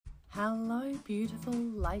Hello, beautiful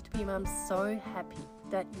light beam. I'm so happy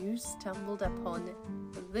that you stumbled upon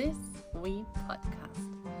this wee podcast.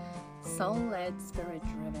 Soul-led,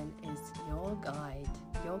 spirit-driven is your guide,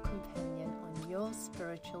 your companion on your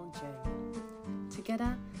spiritual journey.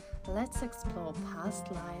 Together, let's explore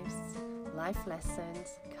past lives, life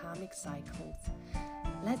lessons, karmic cycles.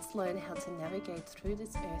 Let's learn how to navigate through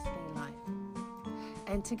this earthly life.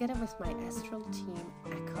 And together with my astral team,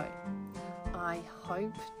 Echo, I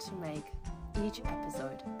hope to make each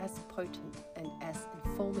episode as potent and as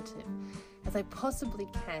informative as I possibly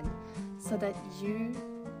can so that you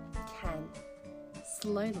can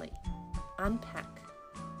slowly unpack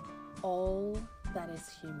all that is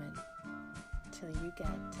human till you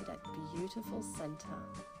get to that beautiful center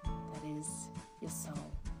that is your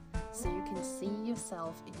soul, so you can see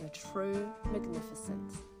yourself in your true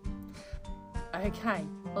magnificence. Okay,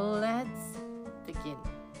 let's begin.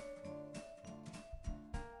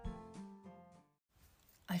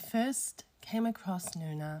 I first came across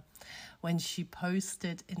Nouna when she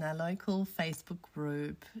posted in our local Facebook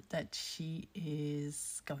group that she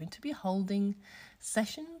is going to be holding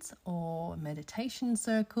sessions or meditation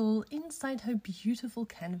circle inside her beautiful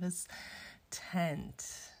canvas tent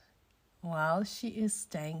while she is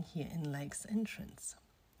staying here in Lakes Entrance.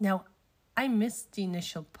 Now, I missed the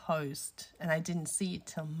initial post and I didn't see it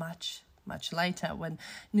till much later when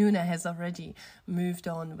Nouna has already moved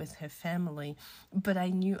on with her family, but I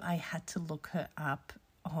knew I had to look her up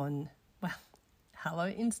on, hello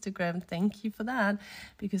Instagram, thank you for that,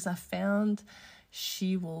 because I found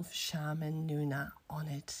She-Wolf Shaman Nouna on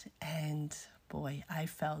it, and boy, I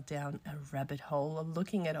fell down a rabbit hole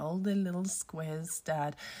looking at all the little squares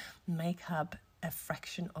that make up a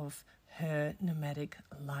fraction of her nomadic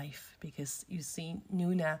life, because you see,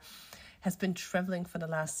 Nouna has been traveling for the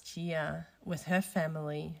last year with her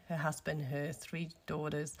family, her husband, her 3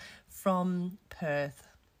 daughters, from Perth,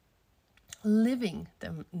 living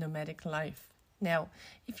the nomadic life. Now,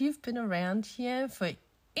 if you've been around here for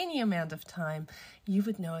any amount of time, you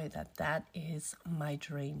would know that that is my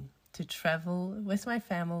dream, to travel with my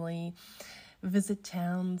family, visit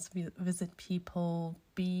towns, visit people,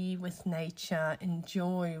 be with nature,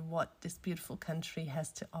 enjoy what this beautiful country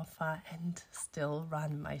has to offer, and still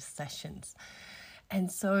run my sessions.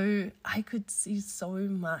 And so I could see so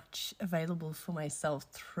much available for myself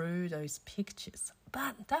through those pictures.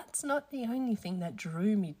 But that's not the only thing that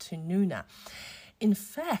drew me to Nouna. In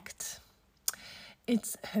fact,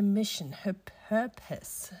 it's her mission, her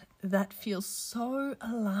purpose that feels so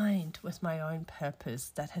aligned with my own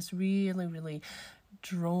purpose that has really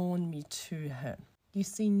drawn me to her. You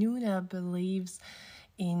see, Nouna believes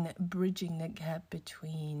in bridging the gap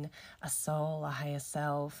between a soul, a higher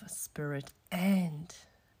self, a spirit, and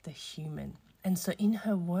the human. And so in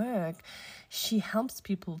her work, she helps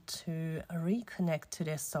people to reconnect to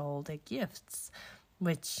their soul, their gifts,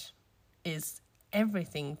 which is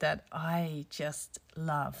everything that I just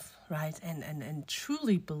love, right? And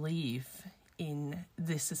truly believe in.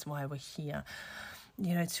 This is why we're here.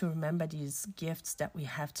 To remember these gifts that we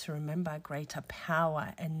have, to remember greater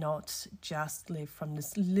power and not just live from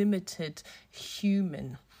this limited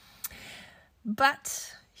human.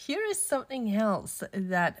 But here is something else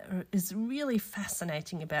that is really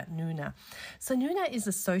fascinating about Nouna. So Nouna is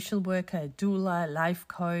a social worker, a doula, a life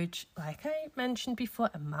coach, like I mentioned before,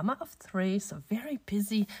 a mama of 3, so very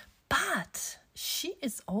busy. But she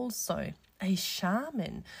is also a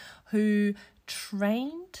shaman who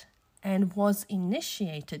trained and was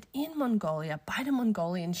initiated in Mongolia by the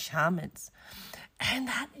Mongolian shamans. And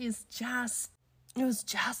that is it was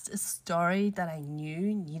just a story that I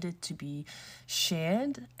knew needed to be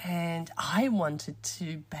shared, and I wanted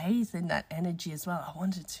to bathe in that energy as well. I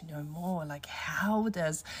wanted to know more, like how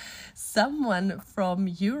does someone from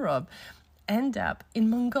Europe end up in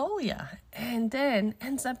Mongolia and then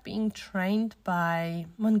ends up being trained by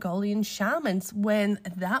Mongolian shamans when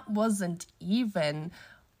that wasn't even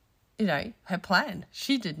her plan.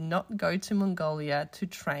 She did not go to Mongolia to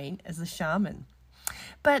train as a shaman.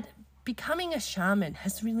 But becoming a shaman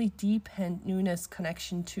has really deepened Nouna's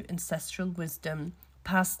connection to ancestral wisdom,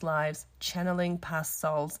 past lives, channeling past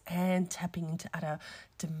souls, and tapping into other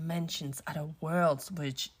dimensions, other worlds,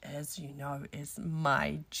 which, as you know, is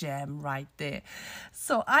my jam right there.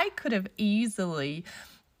 So I could have easily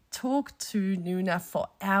talked to Nouna for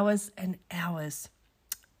hours and hours,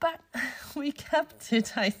 but we kept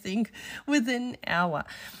it, I think, within an hour.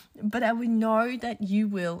 But I would know that you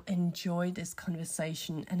will enjoy this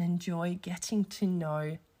conversation and enjoy getting to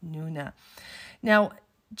know Nouna. Now,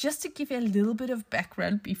 just to give you a little bit of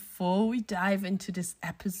background before we dive into this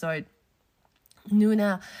episode,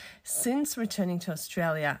 Nouna, since returning to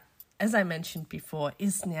Australia, as I mentioned before,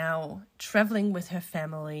 is now traveling with her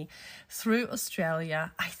family through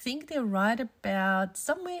Australia. I think they're right about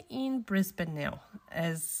somewhere in Brisbane now,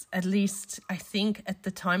 as at least I think at the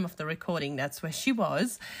time of the recording, that's where she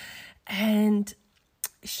was. And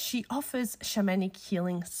she offers shamanic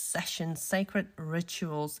healing sessions, sacred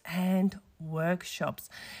rituals, and workshops,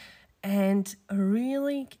 and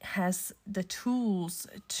really has the tools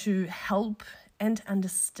to help and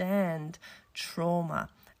understand trauma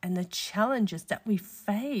and the challenges that we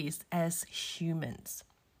face as humans.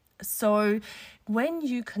 So when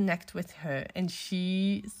you connect with her, and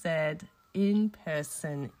she said in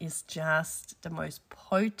person is just the most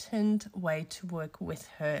potent way to work with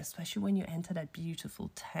her, especially when you enter that beautiful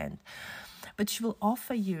tent. But she will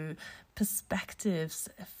offer you perspectives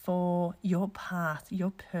for your path, your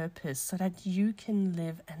purpose, so that you can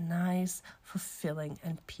live a nice, fulfilling,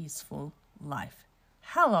 and peaceful life.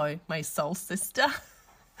 Hello, my soul sister.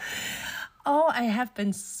 Oh, I have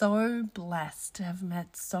been so blessed to have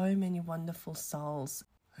met so many wonderful souls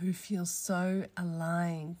who feel so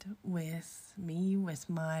aligned with me, with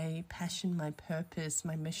my passion, my purpose,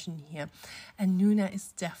 my mission here. And Nouna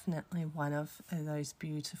is definitely one of those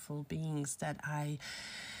beautiful beings that I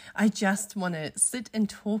just want to sit and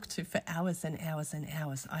talk to for hours and hours and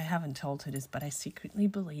hours. I haven't told her this, but I secretly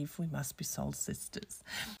believe we must be soul sisters.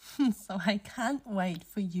 So I can't wait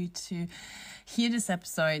for you to hear this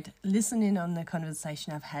episode, listen in on the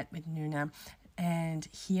conversation I've had with Nouna, and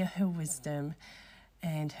hear her wisdom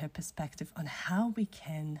and her perspective on how we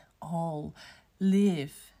can all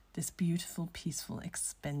live this beautiful, peaceful,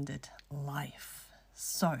 expanded life.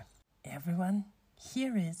 So, everyone,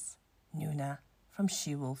 here is Nouna from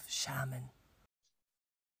She-Wolf Shaman.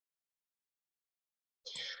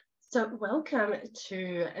 So welcome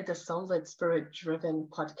to the Soul-Led Spirit-Driven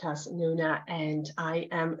podcast, Nouna, and I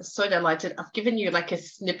am so delighted. I've given you like a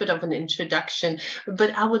snippet of an introduction,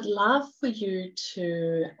 but I would love for you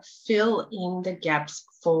to fill in the gaps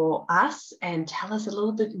for us and tell us a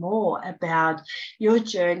little bit more about your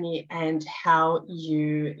journey and how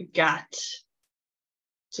you got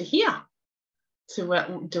to here,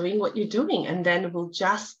 to doing what you're doing, and then we'll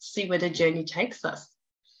just see where the journey takes us.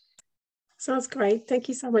 Sounds great. Thank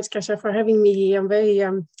you so much, Kasha, for having me here.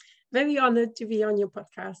 I'm very honored to be on your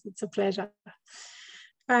podcast. It's a pleasure.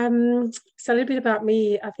 So a little bit about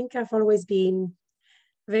me. I think I've always been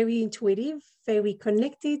very intuitive, very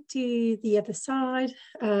connected to the other side,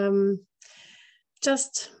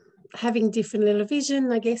 just having different little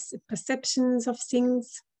vision, I guess, perceptions of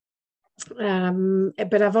things.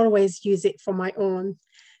 But I've always used it for my own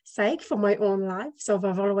sake, for my own life. So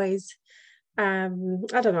I've always I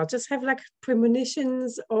don't know, just have like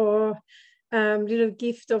premonitions or little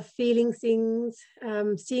gift of feeling things,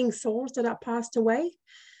 seeing souls that are passed away.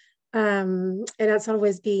 And that's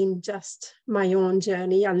always been just my own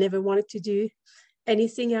journey. I never wanted to do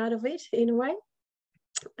anything out of it in a way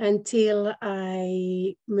until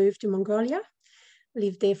I moved to Mongolia,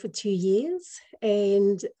 lived there for 2 years.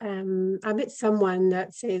 And I met someone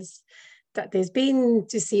that says that there's been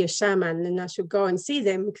to see a shaman and I should go and see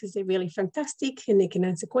them because they're really fantastic and they can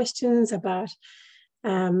answer questions about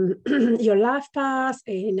your life path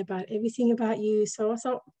and about everything about you. So I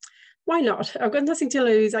thought, why not? I've got nothing to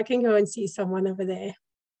lose. I can go and see someone over there.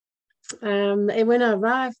 And when I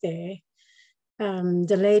arrived there,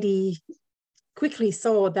 the lady quickly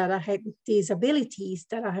saw that I had these abilities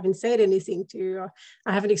that I haven't said anything to, or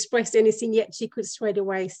I haven't expressed anything yet. She could straight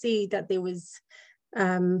away see that there was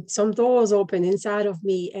some doors open inside of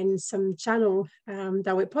me and some channel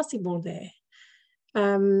that were possible there.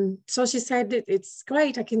 So she said, it's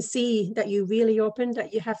great. I can see that you really open,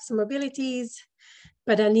 that you have some abilities,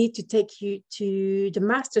 but I need to take you to the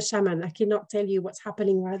master shaman. I cannot tell you what's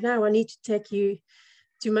happening right now. I need to take you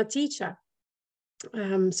to my teacher.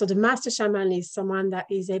 So the master shaman is someone that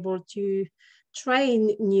is able to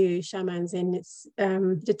train new shamans, and it's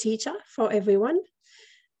the teacher for everyone.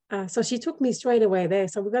 So she took me straight away there.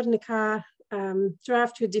 So we got in the car,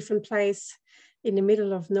 drove to a different place in the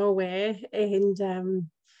middle of nowhere, and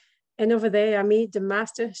over there I meet the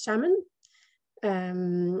master shaman,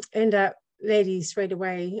 and that lady straight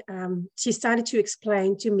away, she started to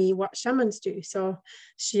explain to me what shamans do. So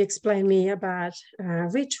she explained me about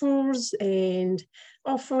rituals and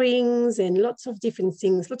offerings and lots of different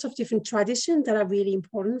things, lots of different traditions that are really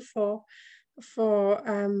important for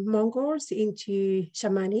Mongols into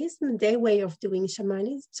shamanism, their way of doing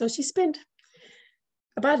shamanism. So she spent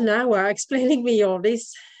about an hour explaining me all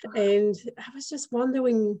this, and I was just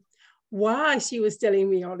wondering why she was telling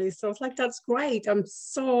me all this. So I was like, that's great. I'm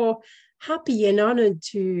so happy and honored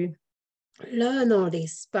to learn all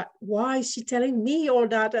this, but why is she telling me all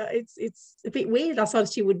that? It's a bit weird. I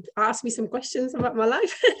thought she would ask me some questions about my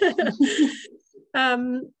life.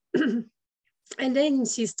 um, and then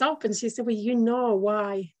she stopped and she said, well, you know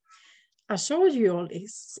why I showed you all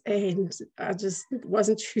this? And I just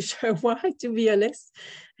wasn't too sure why, to be honest.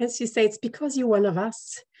 And she said, it's because you're one of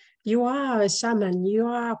us. You are a shaman. You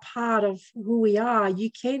are part of who we are.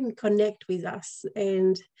 You can connect with us.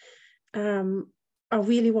 And I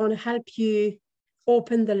really want to help you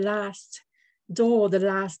open the last door, the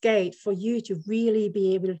last gate for you to really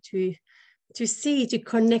be able to see, to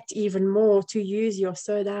connect even more, to use your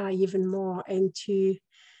third eye even more, and to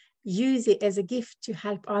use it as a gift to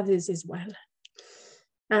help others as well.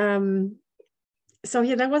 So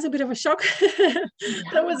yeah, that was a bit of a shock.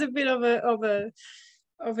 That was a bit of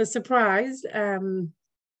a surprise.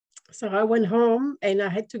 So I went home and I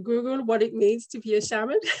had to Google what it means to be a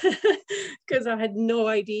shaman because I had no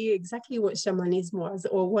idea exactly what shamanism was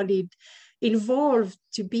or what it involved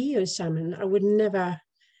to be a shaman. I would never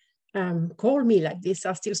call me like this.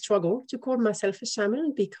 I still struggle to call myself a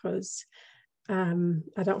shaman because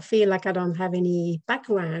I don't feel like I don't have any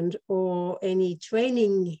background or any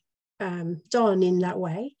training done in that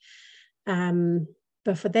way.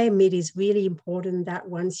 But for them, it is really important that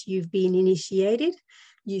once you've been initiated,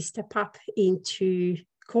 you step up into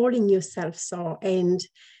calling yourself so and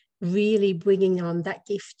really bringing on that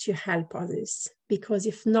gift to help others. Because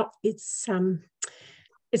if not, it's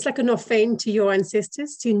like an offense to your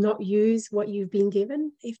ancestors to not use what you've been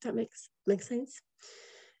given, if that makes sense.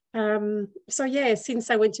 So yeah,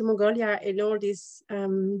 since I went to Mongolia and all this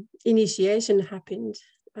initiation happened,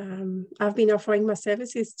 I've been offering my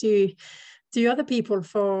services to other people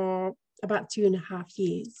for about 2.5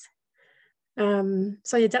 years.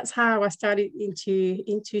 So yeah, that's how I started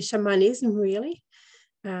into shamanism, really.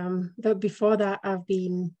 But before that, I've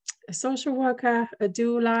been a social worker, a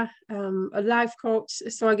doula, a life coach.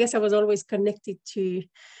 So I guess I was always connected to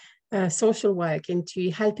social work and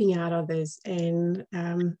to helping out others. And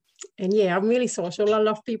yeah, I'm really social. I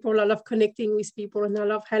love people. I love connecting with people, and I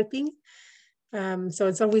love helping. So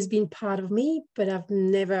it's always been part of me, but I've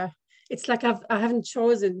never. It's like I haven't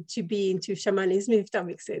chosen to be into shamanism, if that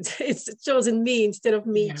makes sense. It's chosen me instead of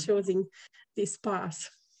me choosing this path.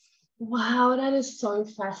 Wow, that is so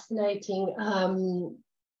fascinating,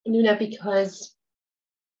 Nouna, because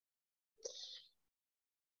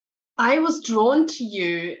I was drawn to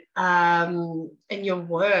you and your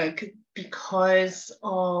work because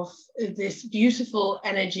of this beautiful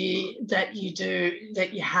energy that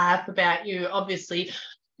you have about you. Obviously,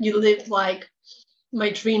 you live like my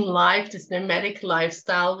dream life, this nomadic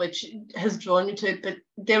lifestyle, which has drawn me to it, but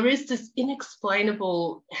there is this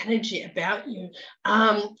inexplainable energy about you.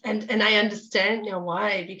 And I understand now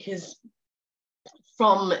why, because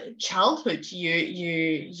from childhood,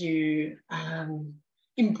 you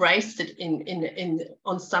embraced it in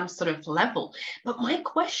on some sort of level. But my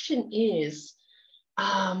question is,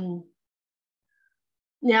 now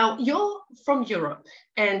you're from Europe,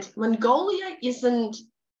 and Mongolia isn't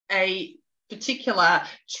a particular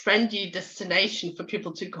trendy destination for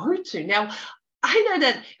people to go to. Now, I know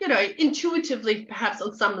that, intuitively, perhaps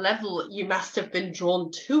on some level, you must have been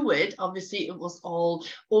drawn to it. Obviously, it was all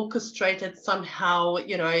orchestrated somehow,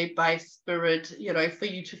 by spirit, for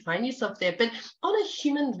you to find yourself there. But on a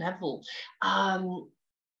human level,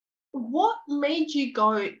 what made you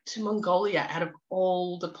go to Mongolia out of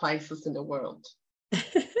all the places in the world?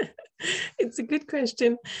 It's a good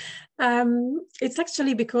question. It's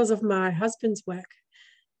actually because of my husband's work.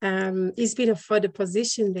 He's been offered a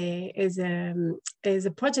position there as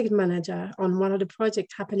a project manager on one of the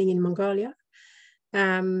projects happening in Mongolia.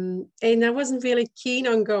 And I wasn't really keen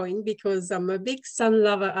on going because I'm a big sun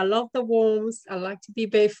lover. I love the warmth. I like to be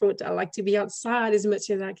barefoot. I like to be outside as much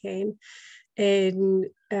as I can. And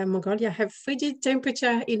Mongolia have frigid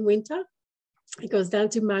temperature in winter. It goes down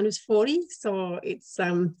to -40. So it's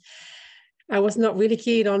I was not really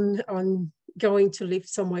keen on going to live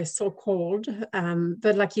somewhere so cold.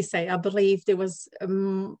 But like you say, I believe there was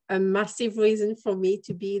a massive reason for me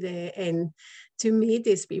to be there and to meet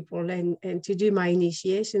these people and to do my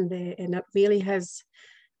initiation there. And that really has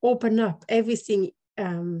opened up everything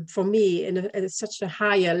for me at such a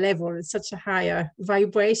higher level, at such a higher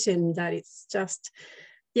vibration that it's just,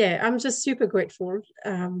 yeah, I'm just super grateful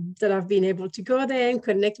that I've been able to go there and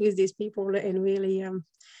connect with these people and really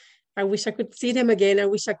I wish I could see them again. I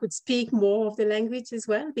wish I could speak more of the language as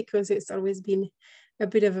well, because it's always been a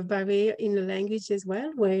bit of a barrier in the language as well,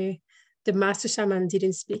 where the master shaman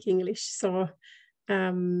didn't speak English. So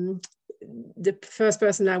the first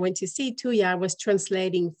person I went to see, Tuya, was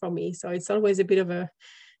translating for me. So it's always a bit of a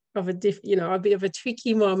a bit of a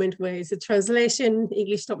tricky moment where it's a translation.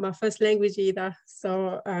 English not my first language either.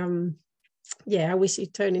 So I wish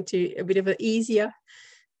it turned into a bit of an easier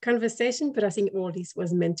conversation, but I think all this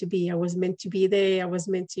was meant to be. I was meant to be there. I was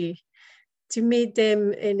meant to meet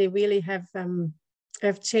them, and they really have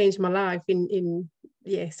changed my life in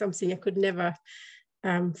something I could never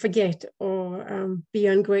forget or be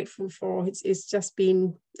ungrateful for. It's just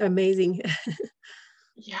been amazing.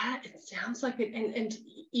 Yeah, it sounds like it. And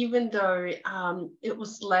even though it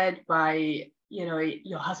was led by,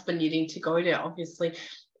 your husband needing to go there, obviously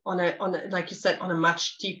on a like you said, on a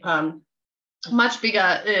much deeper, much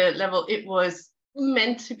bigger level, it was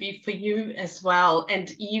meant to be for you as well.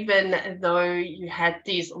 And even though you had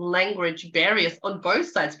these language barriers on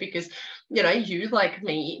both sides, because you, like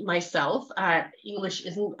me, myself, English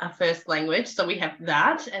isn't our first language, so we have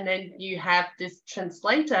that, and then you have this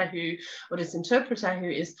translator or this interpreter who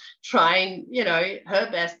is trying her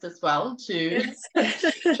best as well to translate.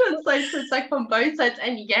 So it's like from both sides,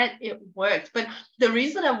 and yet it worked. But the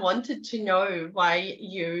reason I wanted to know why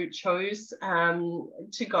you chose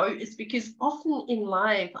to go is because often in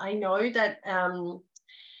life, I know that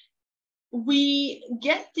we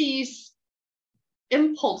get these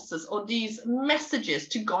impulses or these messages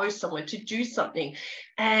to go somewhere, to do something,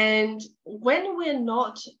 and when we're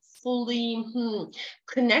not fully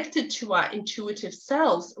connected to our intuitive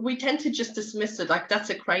selves, we tend to just dismiss it, like that's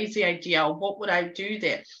a crazy idea, or what would I do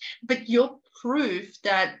there? But you're proof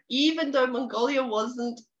that even though Mongolia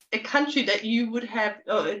wasn't a country that you would have,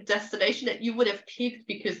 or a destination that you would have picked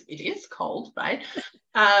because it is cold, right?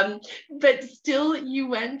 But still you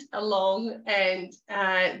went along, and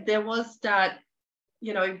there was that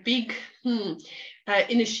big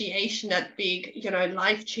initiation, that big,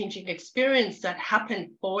 life-changing experience that happened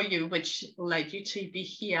for you, which led you to be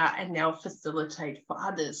here and now facilitate for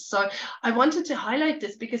others. So I wanted to highlight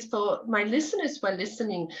this because for my listeners who are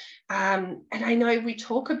listening, and I know we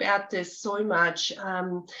talk about this so much,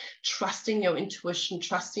 trusting your intuition,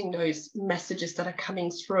 trusting those messages that are coming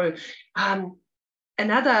through.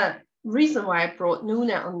 Another reason why I brought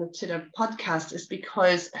Nouna to the podcast is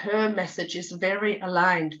because her message is very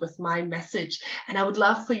aligned with my message. And I would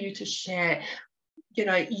love for you to share,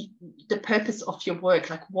 the purpose of your work.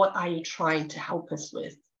 Like, what are you trying to help us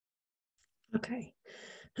with? Okay.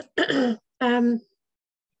 I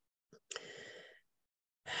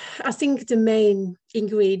think the main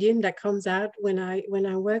ingredient that comes out when I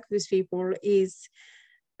work with people is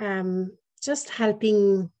just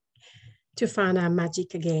helping to find our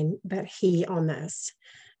magic again, but here on Earth.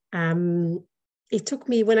 It took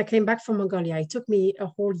me, when I came back from Mongolia, it took me a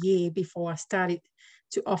whole year before I started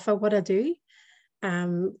to offer what I do,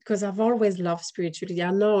 because I've always loved spirituality.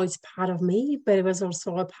 I know it's part of me, but it was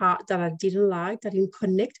also a part that I didn't like, that I didn't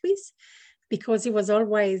connect with, because it was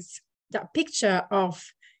always that picture of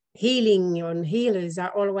healing and healers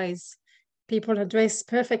are always people that dress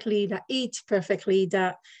perfectly, that eat perfectly,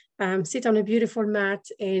 that sit on a beautiful mat,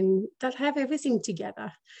 and that have everything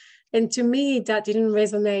together. And to me, that didn't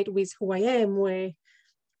resonate with who I am, where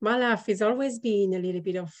my life has always been a little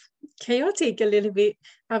bit of chaotic, a little bit.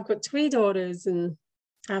 I've got 3 daughters and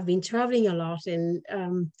I've been traveling a lot, and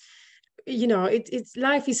it's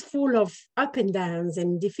life is full of up and downs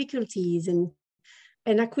and difficulties, and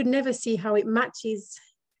I could never see how it matches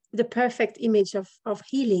the perfect image of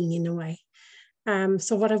healing in a way.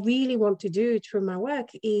 So what I really want to do through my work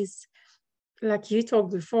is, like you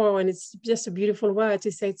talked before, and it's just a beautiful word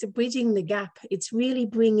to say, it's bridging the gap. It's really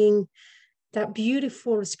bringing that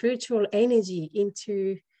beautiful spiritual energy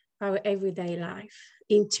into our everyday life,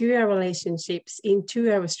 into our relationships,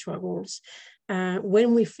 into our struggles.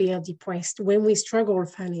 When we feel depressed, when we struggle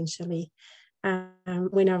financially,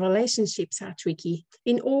 when our relationships are tricky,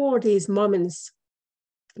 in all these moments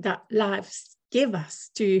that lives give us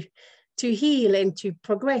to heal and to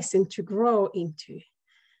progress and to grow into.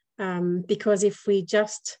 Because if we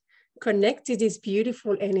just connect to this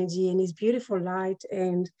beautiful energy and this beautiful light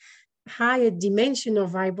and higher dimension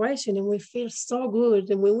of vibration, and we feel so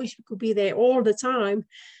good and we wish we could be there all the time,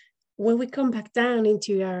 when we come back down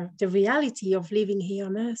into the reality of living here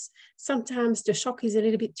on Earth, sometimes the shock is a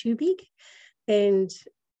little bit too big, and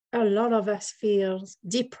a lot of us feel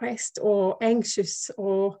depressed or anxious,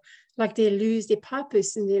 or like they lose their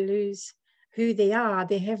purpose and they lose who they are.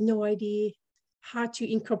 They have no idea how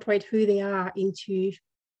to incorporate who they are into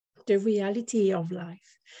the reality of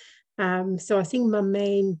life. So I think my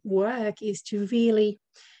main work is to really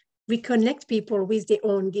reconnect people with their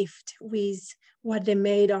own gift, with what they're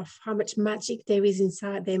made of, how much magic there is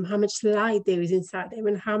inside them, how much light there is inside them,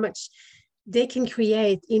 and how much they can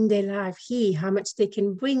create in their life here, how much they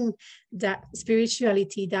can bring that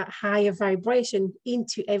spirituality, that higher vibration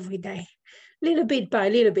into every day, little bit by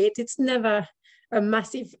little bit. It's never a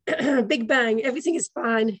massive big bang, everything is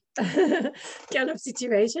fine kind of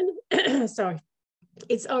situation. Sorry.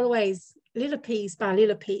 It's always little piece by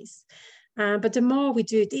little piece. But the more we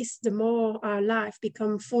do this, the more our life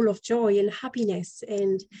becomes full of joy and happiness,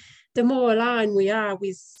 and the more aligned we are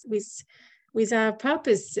with our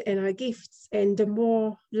purpose and our gifts, and the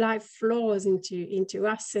more life flows into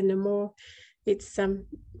us, and the more it's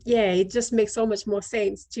it just makes so much more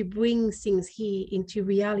sense to bring things here into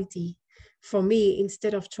reality for me,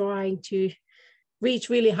 instead of trying to reach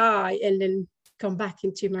really high and then come back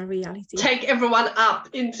into my reality. Take everyone up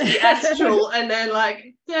into the astral and then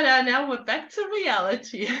like, now we're back to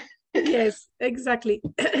reality. Yes, exactly.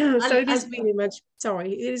 So it is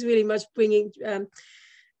really much bringing,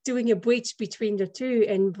 doing a bridge between the two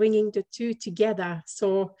and bringing the two together.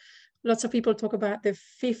 So lots of people talk about the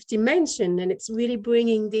fifth dimension, and it's really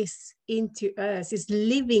bringing this into us, is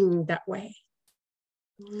living that way.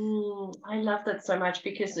 I love that so much,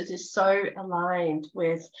 because it is so aligned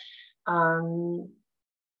with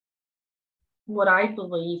what I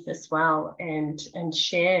believe as well, and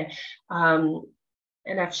share.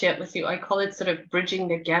 And I've shared with you, I call it sort of bridging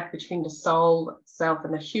the gap between the soul self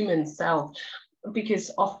and the human self,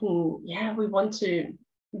 because often, we want to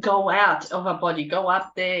go out of our body, go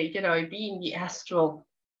up there, be in the astral.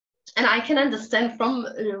 And I can understand from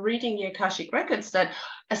reading the Akashic records that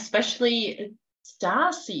especially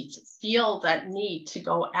starseeds feel that need to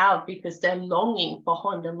go out, because they're longing for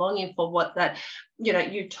home, they're longing for what that,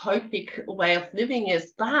 utopic way of living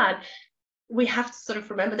is. But we have to sort of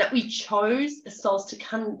remember that we chose as souls to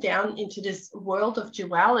come down into this world of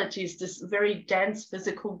dualities, this very dense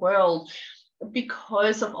physical world,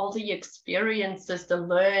 because of all the experiences, the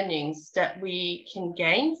learnings that we can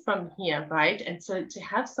gain from here, right? And so to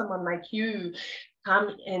have someone like you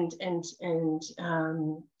come and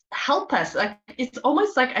help us, like, it's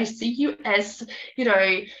almost like I see you as,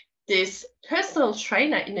 this personal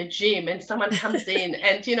trainer in a gym, and someone comes in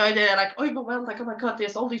and they're like overwhelmed, like, oh my god,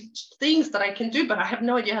 there's all these things that I can do, but I have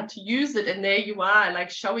no idea how to use it. And there you are, like,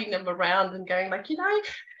 showing them around and going like,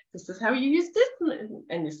 this is how you use this,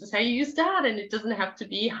 and this is how you use that, and it doesn't have to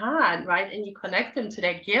be hard, right? And you connect them to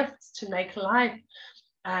their gifts to make life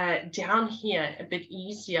down here a bit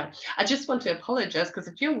easier. I just want to apologize, because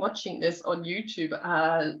if you're watching this on YouTube,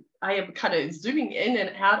 I am kind of zooming in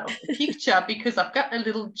and out of the picture because I've got a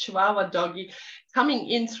little Chihuahua doggy coming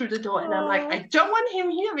in through the door. And I'm like, I don't want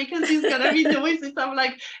him here because he's going to be noisy. So I'm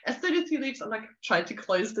like, as soon as he leaves, I'm like, trying to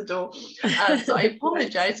close the door. So I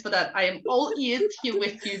apologize for that. I am all ears here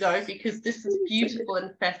with you, though, because this is beautiful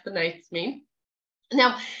and fascinates me.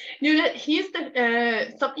 Now, Nouna, here's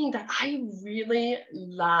something that I really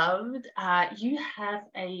loved. You have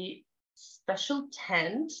a special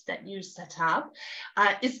tent that you set up.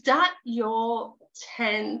 Is that your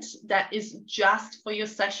tent that is just for your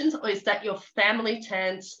sessions, or is that your family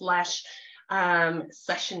tent /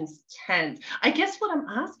 sessions tent? I guess what I'm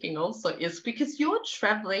asking also is because you're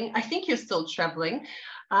traveling, I think you're still traveling,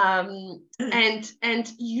 and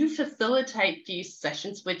you facilitate these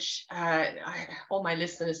sessions, which all my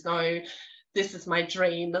listeners know. This is my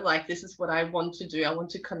dream. Like, this is what I want to do. I want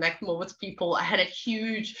to connect more with people. I had a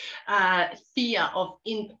huge fear of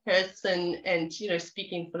in-person and,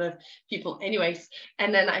 speaking in front of people anyways.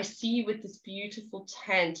 And then I see you with this beautiful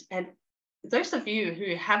tent. And those of you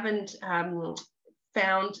who haven't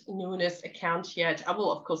found Nouna's account yet, I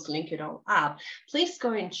will of course link it all up. Please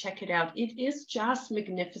go and check it out. It is just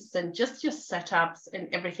magnificent, just your setups and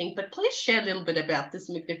everything. But please share a little bit about this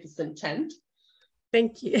magnificent tent.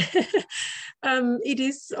 Thank you. It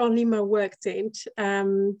is only my work tent.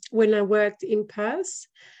 When I worked in Perth,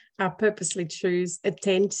 I purposely chose a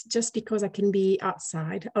tent just because I can be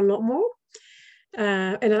outside a lot more.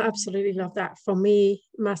 And I absolutely love that. For me,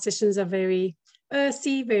 my sessions are very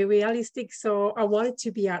earthy, very realistic. So I wanted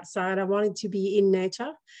to be outside. I wanted to be in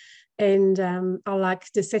nature. And I like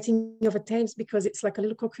the setting of a tent because it's like a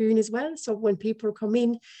little cocoon as well. So when people come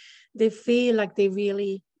in, they feel like they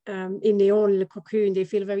really in their own little cocoon. They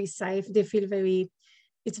feel very safe. They feel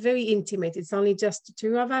it's very intimate. It's only just the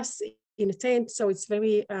two of us in a tent. So it's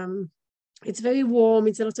very warm.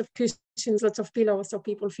 It's a lot of cushions, lots of pillows, so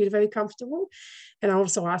people feel very comfortable. And I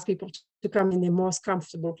also ask people to come in their most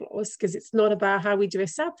comfortable clothes, because it's not about how we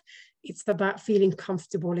dress up. It's about feeling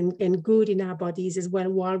comfortable and good in our bodies as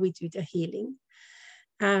well while we do the healing.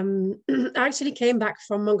 I actually came back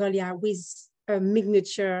from Mongolia with a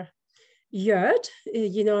miniature yurt,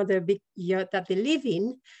 the big yurt that they live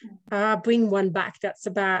in, bring one back that's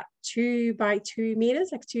about 2 by 2 meters,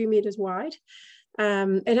 like 2 meters wide.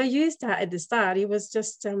 And I used that at the start. It was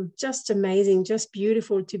just amazing, just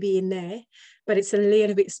beautiful to be in there. But it's a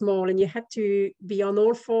little bit small, and you had to be on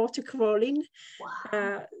all four to crawl in.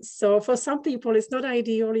 Wow. So for some people, it's not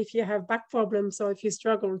ideal if you have back problems or if you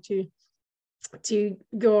struggle to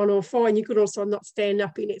go on all four, and you could also not stand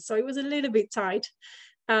up in it. So it was a little bit tight.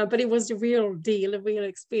 But it was the real deal, a real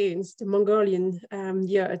experience. The Mongolian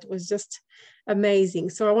yurt was just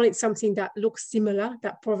amazing. So I wanted something that looks similar,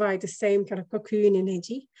 that provides the same kind of cocoon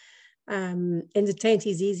energy. And the tent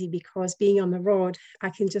is easy because being on the road, I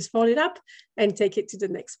can just fold it up and take it to the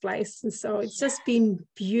next place. And so it's just been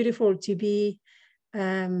beautiful to be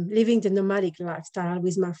living the nomadic lifestyle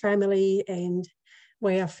with my family, and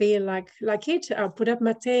where I feel like it. I'll put up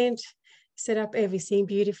my tent, set up everything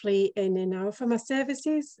beautifully, and then I offer my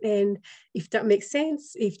services. And if that makes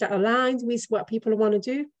sense, if that aligns with what people want to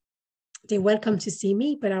do, they're welcome to see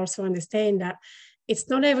me. But I also understand that it's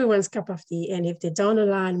not everyone's cup of tea. And if they don't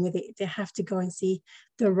align with it, they have to go and see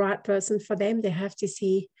the right person for them. They have to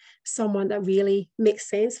see someone that really makes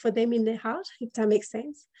sense for them in their heart, if that makes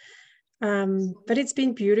sense. But it's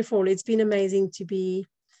been beautiful. It's been amazing to be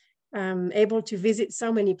able to visit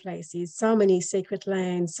so many places, so many sacred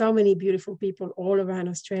lands, so many beautiful people all around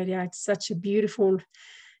Australia. It's such a beautiful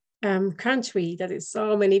country that is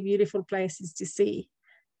so many beautiful places to see.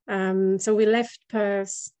 So we left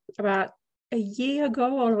Perth about a year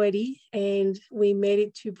ago already, and we made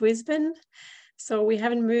it to Brisbane. So we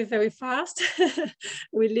haven't moved very fast.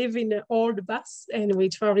 We live in an old bus and we're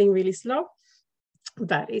traveling really slow.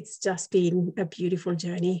 But it's just been a beautiful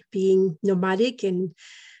journey, being nomadic and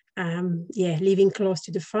living close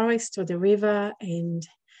to the forest or the river, and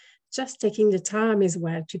just taking the time as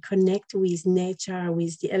well to connect with nature,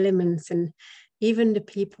 with the elements, and even the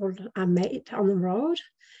people I met on the road.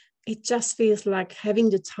 It just feels like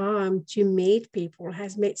having the time to meet people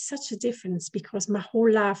has made such a difference, because my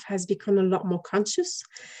whole life has become a lot more conscious,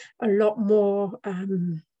 a lot more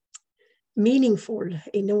meaningful,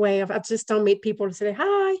 in a way of, I just don't meet people say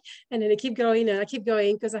hi and then I keep going and I keep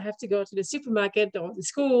going because I have to go to the supermarket or the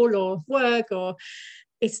school or work, or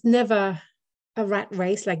it's never a rat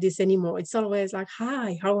race like this anymore. It's always like,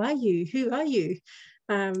 hi, how are you? Who are you?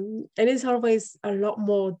 And it's always a lot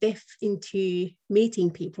more depth into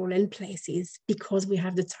meeting people and places because we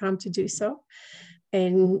have the time to do so.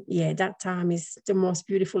 And yeah, that time is the most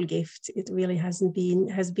beautiful gift. It really has been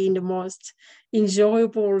the most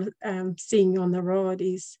enjoyable thing on the road,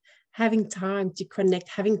 is having time to connect,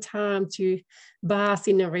 having time to bath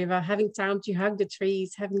in a river, having time to hug the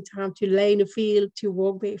trees, having time to lay in a field, to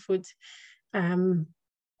walk barefoot, and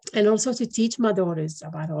also to teach my daughters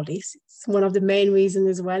about all this. It's one of the main reasons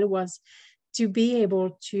as well, was to be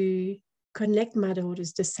able to connect my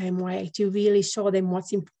daughters the same way, to really show them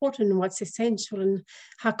what's important, what's essential, and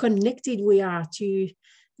how connected we are to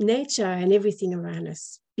nature and everything around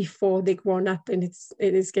us before they're grown up and it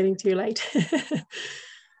is getting too late.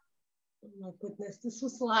 Oh my goodness, this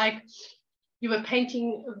was like you were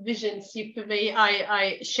painting visions. For me,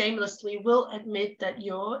 I shamelessly will admit that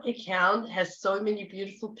your account has so many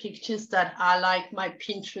beautiful pictures that are like my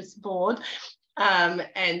Pinterest board. And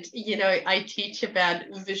I teach about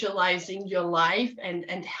visualizing your life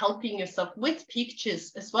and helping yourself with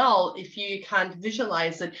pictures as well if you can't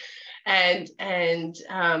visualize it. And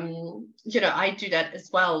I do that as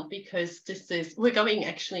well, because we're going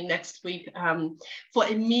actually next week for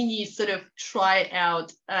a mini sort of try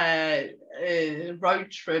out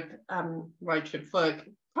road trip for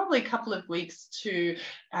probably a couple of weeks to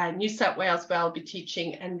New South Wales, where I'll be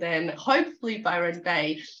teaching, and then hopefully Byron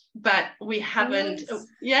Bay. But we haven't,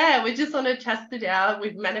 nice. We just want to test it out.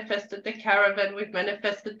 We've manifested the caravan, we've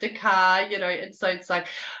manifested the car, and so it's like,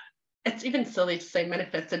 it's even silly to say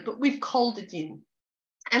manifested, but we've called it in.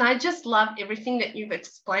 And I just love everything that you've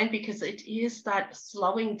explained, because it is that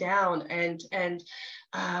slowing down and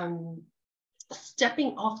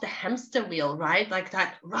stepping off the hamster wheel, right? Like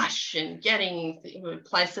that rush and getting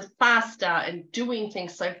places faster and doing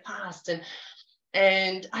things so fast.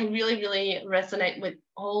 And I really, really resonate with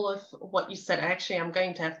all of what you said. Actually, I'm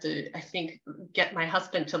going to have to, I think, get my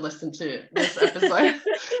husband to listen to this episode.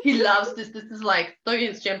 He loves this. This is like so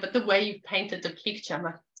instant, but the way you painted the picture, I'm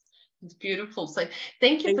like, it's beautiful. So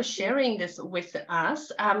thank you for sharing this with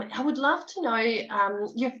us. I would love to know,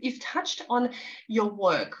 you've touched on your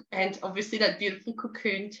work and obviously that beautiful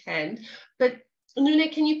cocoon tent, but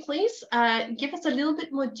Nouna, can you please give us a little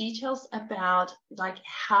bit more details about like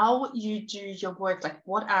how you do your work? Like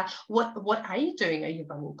what are you doing? Are you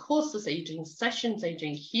running courses? Are you doing sessions? Are you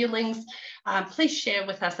doing healings? Please share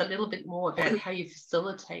with us a little bit more about how you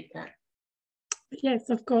facilitate that. Yes,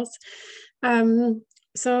 of course.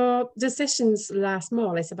 So the sessions last more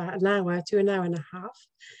or less about an hour to an hour and a half.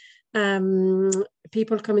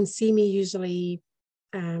 People come and see me usually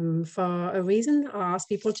for a reason. I ask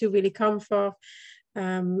people to really come for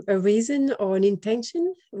a reason or an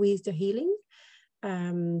intention with the healing.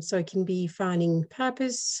 So it can be finding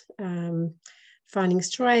purpose, finding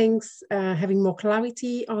strength, having more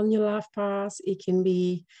clarity on your life path. It can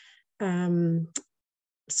be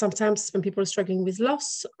sometimes when people are struggling with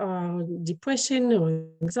loss or depression or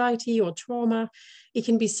anxiety or trauma. It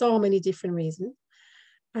can be so many different reasons.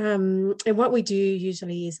 And what we do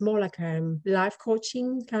usually is more like a life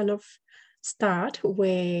coaching kind of start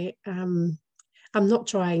where I'm not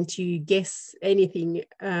trying to guess anything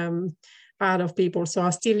out of people. So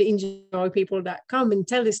I still enjoy people that come and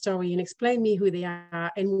tell the story and explain me who they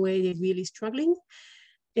are and where they're really struggling.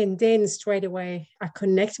 And then straight away, I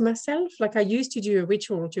connect myself. Like I used to do a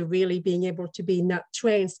ritual to really being able to be in that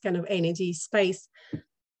trance kind of energy space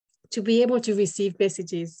to be able to receive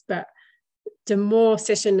messages. But the more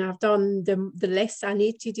session I've done, the less I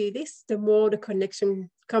need to do this, the more the connection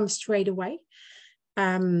comes straight away.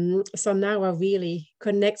 So now I really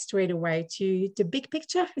connect straight away to the big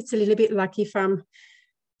picture. It's a little bit like if I'm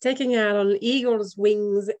taking out on eagle's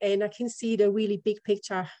wings and I can see the really big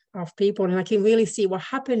picture of people and I can really see what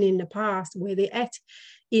happened in the past, where they're at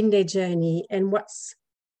in their journey and what's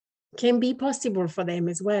can be possible for them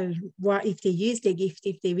as well. What if they use their gift,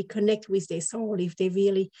 if they reconnect with their soul, if they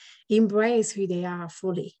really embrace who they are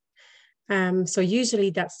fully. So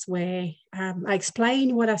usually that's where I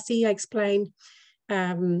explain what I see. I explain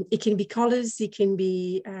it can be colors, it can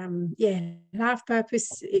be life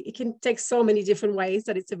purpose. It can take so many different ways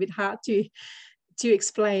that it's a bit hard to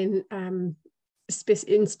explain in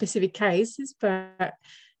specific cases, but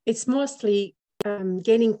it's mostly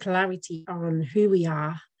gaining clarity on who we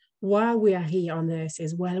are, why we are here on earth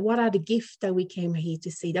as well. What are the gifts that we came here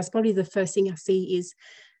to see? That's probably the first thing I see is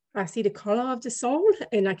I see the color of the soul,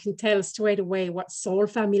 and I can tell straight away what soul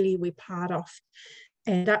family we're part of.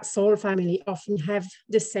 And that soul family often have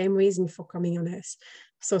the same reason for coming on earth.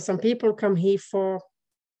 So some people come here for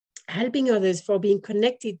helping others, for being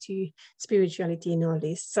connected to spirituality and all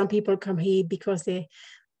this. Some people come here because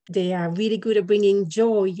they are really good at bringing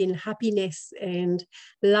joy and happiness and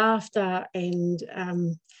laughter and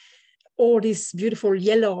all this beautiful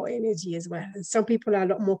yellow energy as well. And some people are a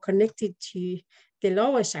lot more connected to the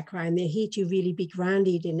lower chakra, and they're here to really be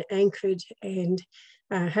grounded and anchored and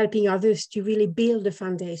helping others to really build the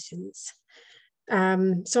foundations.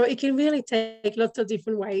 So it can really take lots of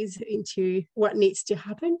different ways into what needs to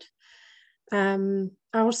happen. I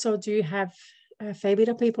also do have a fair bit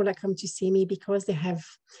of people that come to see me because they have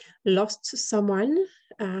lost someone,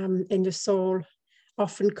 and the soul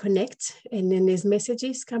often connect, and then there's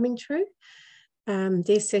messages coming through.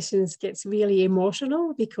 These sessions gets really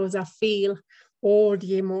emotional because I feel all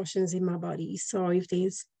the emotions in my body. So if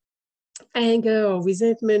there's anger or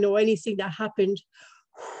resentment or anything that happened,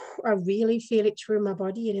 I really feel it through my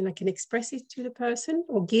body, and then I can express it to the person,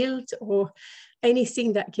 or guilt or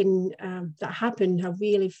anything that can that happened. I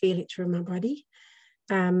really feel it through my body.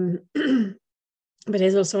 But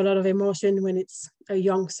there's also a lot of emotion when it's a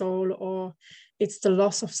young soul, or it's the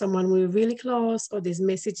loss of someone we're really close, or there's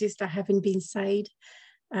messages that haven't been said.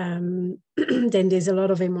 Then there's a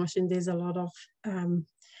lot of emotion. There's a lot of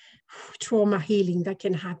trauma healing that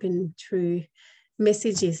can happen through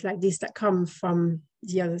messages like this that come from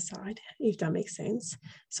the other side, if that makes sense.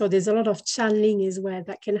 So there's a lot of channeling as well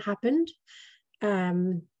that can happen,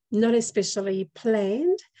 not especially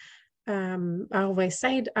planned. I always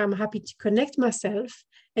said I'm happy to connect myself,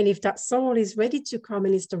 and if that soul is ready to come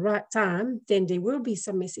and it's the right time, then there will be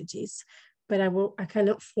some messages, but I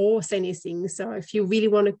cannot force anything. So if you really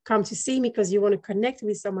want to come to see me because you want to connect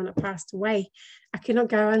with someone that passed away, I cannot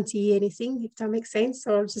guarantee anything, if that makes sense.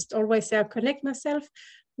 So I'll just always say I'll connect myself.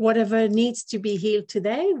 Whatever needs to be healed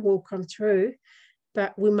today will come through,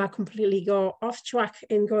 but we might completely go off track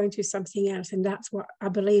and go into something else. And that's what I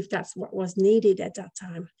believe, that's what was needed at that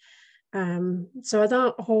time. So I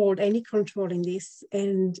don't hold any control in this,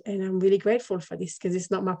 and I'm really grateful for this, because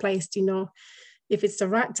it's not my place to know if it's the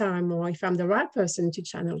right time or if I'm the right person to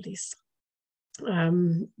channel this.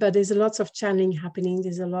 But there's a lot of channeling happening.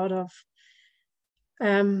 There's a lot of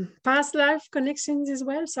past life connections as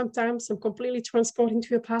well. Sometimes I'm completely transporting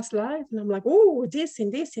to a past life, and I'm like, oh, this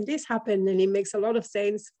and this and this happened, and it makes a lot of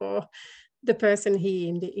sense for the person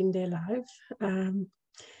here in their life.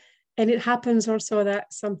 And it happens also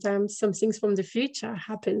that sometimes some things from the future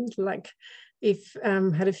happen. Like if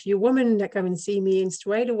had a few women that come and see me, and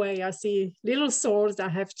straight away I see little souls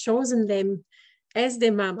that have chosen them as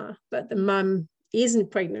their mama, but the mum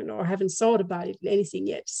isn't pregnant or haven't thought about it anything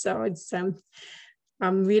yet. So it's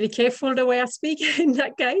I'm really careful the way I speak in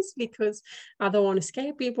that case, because I don't want to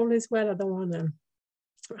scare people as well. I don't want to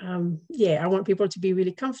I want people to be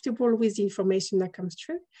really comfortable with the information that comes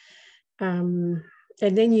through. And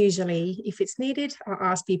then usually, if it's needed, I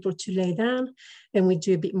ask people to lay down and we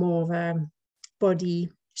do a bit more of body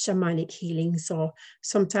shamanic healing. So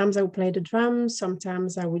sometimes I would play the drums,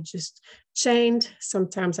 sometimes I would just chant,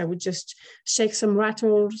 sometimes I would just shake some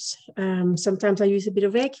rattles, sometimes I use a bit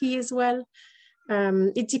of Reiki as well.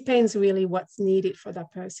 It depends really what's needed for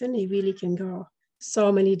that person. It really can go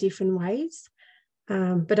so many different ways.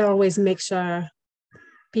 But I always make sure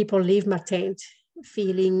people leave my tent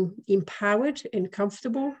feeling empowered and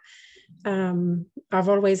comfortable. I've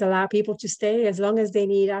always allowed people to stay as long as they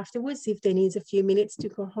need afterwards. If they need a few minutes to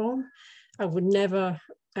go home, I would never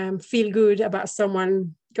feel good about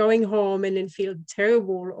someone going home and then feel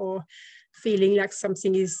terrible or feeling like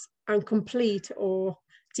something is incomplete or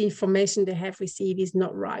the information they have received is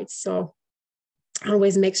not right. So I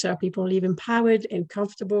always make sure people leave empowered and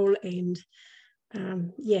comfortable, and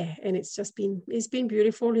and it's been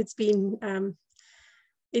beautiful. It's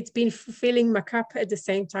been fulfilling my cup at the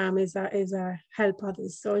same time as I help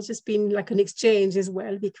others. So it's just been like an exchange as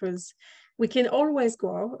well, because we can always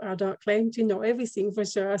grow. I don't claim to know everything for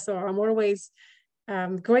sure. So I'm always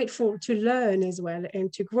grateful to learn as well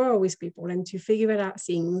and to grow with people and to figure out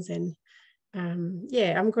things. And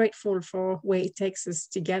I'm grateful for where it takes us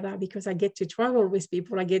together, because I get to travel with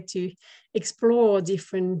people. I get to explore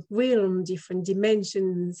different realms, different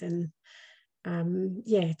dimensions, and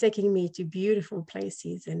taking me to beautiful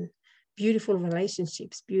places and beautiful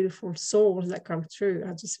relationships, beautiful souls that come through.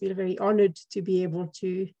 I just feel very honored to be able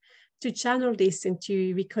to channel this and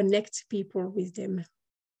to reconnect people with them.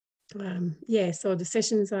 So the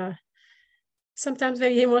sessions are sometimes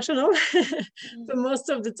very emotional, but most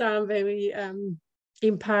of the time very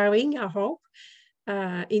empowering, I hope,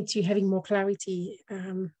 into having more clarity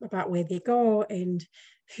about where they go and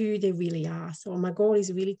who they really are. So my goal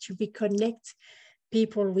is really to reconnect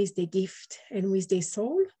people with their gift and with their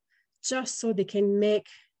soul, just so they can make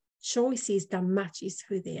choices that matches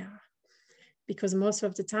who they are. Because most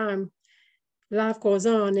of the time, life goes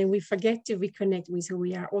on and we forget to reconnect with who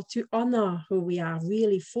we are or to honor who we are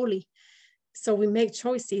really fully. So we make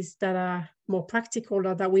choices that are more practical,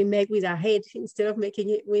 or that we make with our head instead of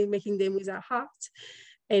we're making them with our heart.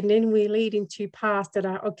 And then we lead into paths that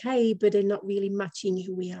are okay, but they're not really matching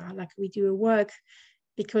who we are. Like we do a work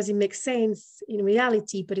because it makes sense in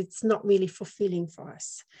reality, but it's not really fulfilling for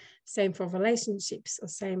us. Same for relationships, or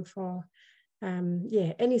same for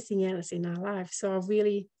anything else in our life. So I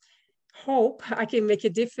really hope I can make a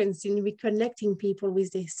difference in reconnecting people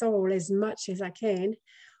with their soul as much as I can.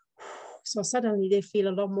 So suddenly they feel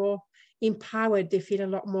a lot more empowered, they feel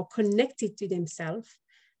a lot more connected to themselves,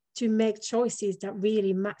 to make choices that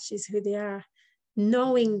really matches who they are,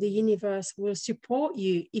 knowing the universe will support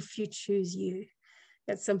you if you choose you.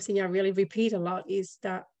 That's something I really repeat a lot, is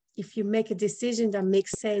that if you make a decision that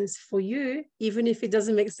makes sense for you, even if it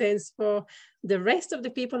doesn't make sense for the rest of the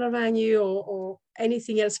people around you or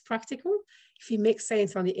anything else practical, if it makes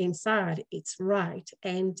sense on the inside, it's right.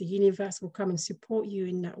 And the universe will come and support you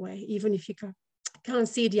in that way, even if you can't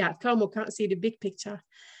see the outcome or can't see the big picture.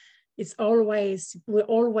 We're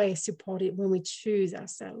always supported when we choose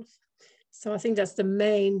ourselves. So I think that's the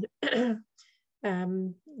main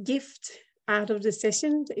gift out of the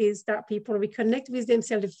session, is that people reconnect with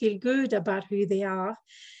themselves and feel good about who they are,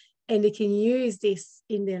 and they can use this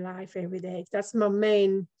in their life every day. That's my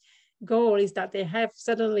main goal, is that they have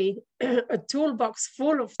suddenly a toolbox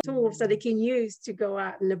full of tools that they can use to go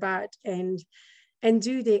out and about and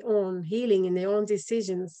do their own healing and their own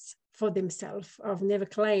decisions for themselves. I've never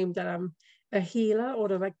claimed that I'm a healer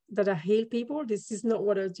or that I heal people. This is not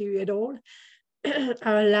what I do at all. I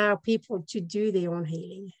allow people to do their own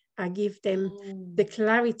healing. I give them the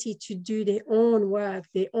clarity to do their own work,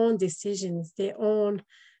 their own decisions, their own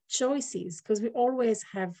choices, because we always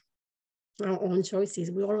have our own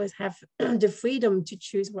choices. We always have the freedom to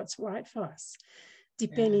choose what's right for us,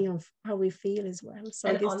 depending on how we feel as well. So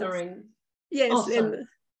and I guess honoring. yes, and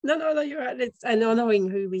no, you're right. It's and honoring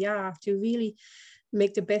who we are to really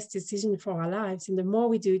make the best decision for our lives. And the more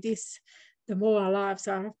we do this, the more our lives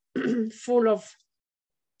are full of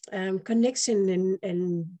connection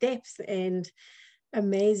and depth and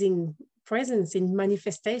amazing presence, in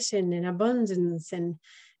manifestation and abundance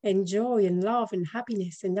and joy and love and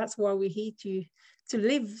happiness. And that's why we're here to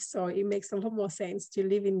live. So it makes a lot more sense to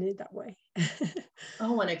live in it that way.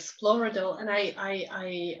 Oh, and explore it all. And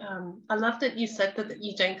I love that you said that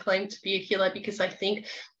you don't claim to be a healer, because I think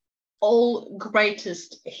all greatest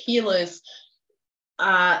healers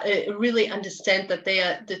really understand that they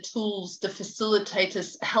are the tools, the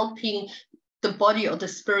facilitators, helping the body or the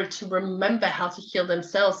spirit to remember how to heal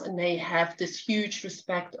themselves. And they have this huge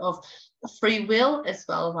respect of free will as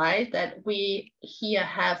well, right? That we here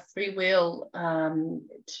have free will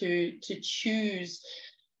to choose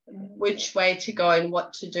which way to go and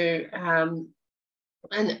what to do.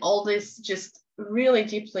 And all this just really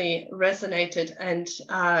deeply resonated. And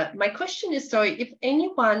my question is, so if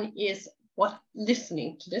anyone is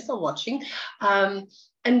listening to this or watching, and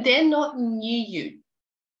they're not near you,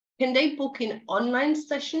 can they book in online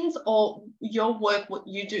sessions, or your work, what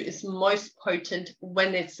you do, is most potent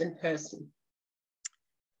when it's in person?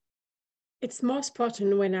 It's most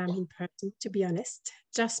potent when I'm in person, to be honest,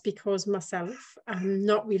 just because myself, I'm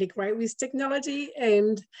not really great with technology.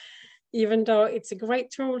 And even though it's a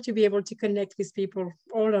great tool to be able to connect with people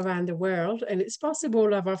all around the world, and it's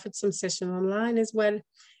possible, I've offered some session online as well,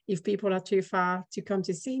 if people are too far to come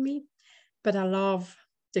to see me. But I love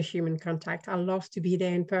the human contact. I love to be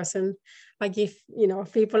there in person. I give,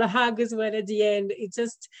 people a hug as well at the end. It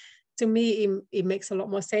just, to me, it makes a lot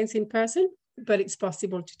more sense in person, but it's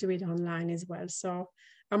possible to do it online as well. So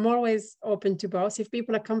I'm always open to both. If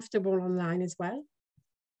people are comfortable online as well,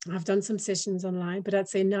 I've done some sessions online, but I'd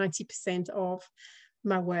say 90% of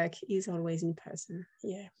my work is always in person.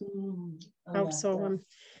 Yeah. I also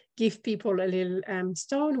give people a little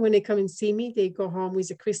stone when they come and see me. They go home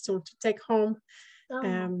with a crystal to take home.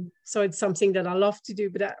 So it's something that I love to do,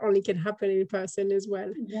 but that only can happen in person as well.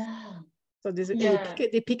 Yeah. So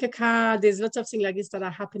they pick a card. There's lots of things like this that are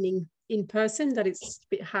happening in person that it's a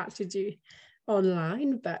bit hard to do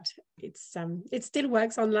online, but it still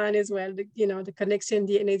works online as well. The connection,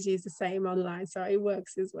 the energy is the same online, so it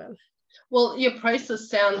works as well. Well, your process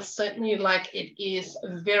sounds certainly like it is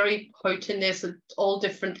very potent. There's all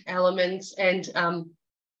different elements, and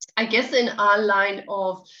I guess in our line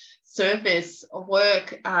of service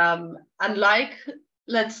work, unlike,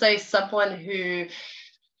 let's say, someone who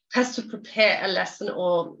has to prepare a lesson,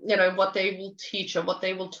 or what they will teach or what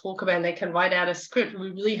they will talk about, and they can write out a script, we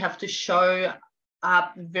really have to show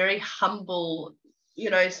up very humble,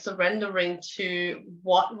 surrendering to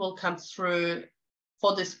what will come through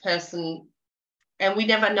for this person. And we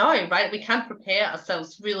never know, right? We can't prepare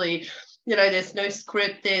ourselves really. There's no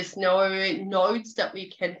script, there's no notes that we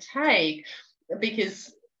can take,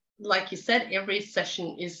 because like you said, every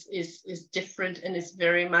session is different, and is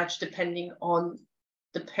very much depending on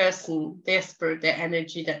the person, their spirit, their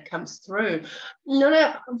energy that comes through.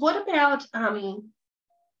 Nouna, what about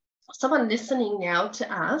someone listening now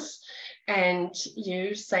to us, and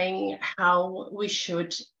you saying how we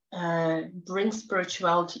should bring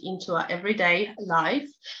spirituality into our everyday life,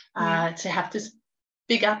 to have this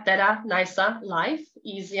bigger, better, nicer life,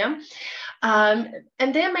 easier. And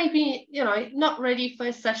they may be, not ready for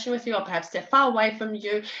a session with you, or perhaps they're far away from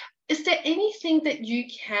you. Is there anything that you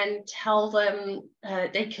can tell them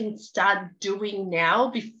they can start doing now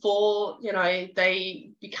before,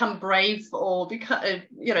 they become brave, or become,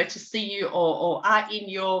 to see you, or are in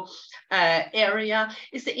your area?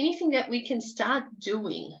 Is there anything that we can start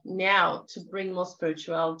doing now to bring more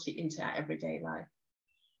spirituality into our everyday life?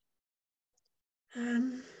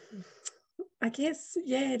 I guess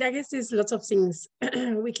there's lots of things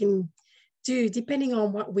we can do depending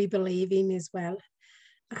on what we believe in as well.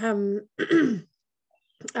 I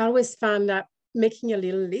always found that making a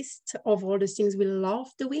little list of all the things we love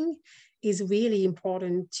doing is really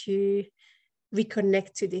important to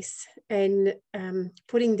reconnect to this, and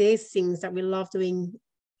putting these things that we love doing,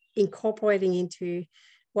 incorporating into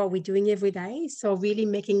what we're doing every day. So really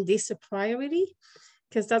making this a priority,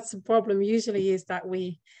 because that's the problem usually, is that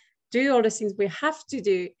we do all the things we have to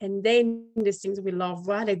do, and then the things we love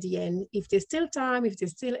right at the end, if there's still time, if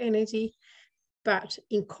there's still energy. But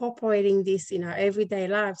incorporating this in our everyday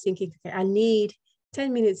life, thinking, okay, I need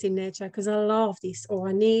 10 minutes in nature because I love this, or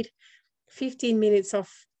I need 15 minutes of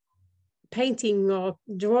painting or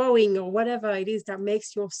drawing or whatever it is that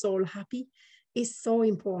makes your soul happy, is so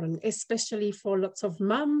important, especially for lots of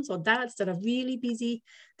moms or dads that are really busy,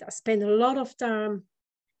 that spend a lot of time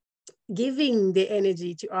giving the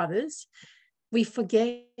energy to others. We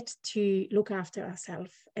forget to look after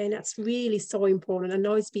ourselves. And that's really so important. I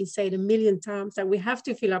know it's been said a million times that we have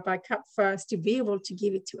to fill up our cup first to be able to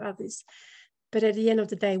give it to others. But at the end of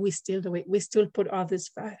the day, we still do it. We still put others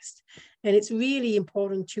first. And it's really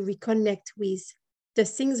important to reconnect with the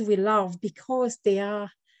things we love, because they are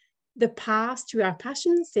the path to our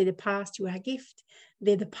passions, they're the path to our gift,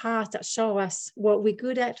 they're the path that show us what we're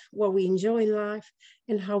good at, what we enjoy in life,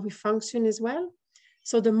 and how we function as well.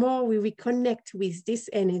 So the more we reconnect with this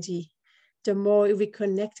energy, the more it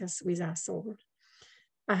reconnects us with our soul.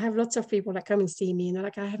 I have lots of people that come and see me and they're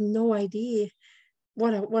like, I have no idea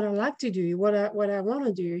what I like to do, what I want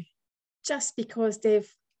to do, just because they've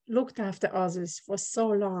looked after others for so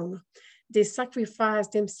long. They sacrifice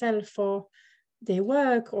themselves for their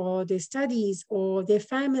work or their studies or their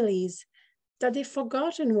families, that they've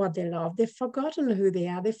forgotten what they love. They've forgotten who they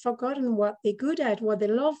are. They've forgotten what they're good at, what they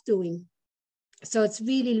love doing. So it's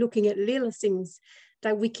really looking at little things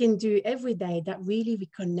that we can do every day that really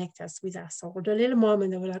reconnect us with our soul. The little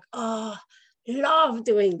moment that we're like, oh, love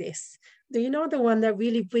doing this. Do you know the one that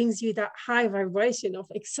really brings you that high vibration of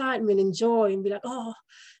excitement and joy, and be like, oh,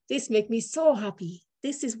 this makes me so happy.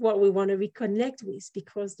 This is what we want to reconnect with,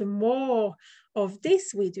 because the more of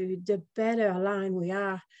this we do, the better aligned we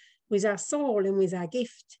are with our soul and with our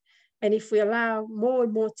gift. And if we allow more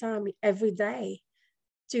and more time every day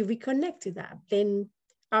to reconnect to that, then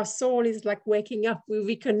our soul is like waking up, we're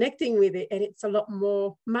reconnecting with it, and it's a lot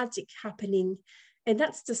more magic happening. And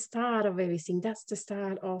that's the start of everything. That's the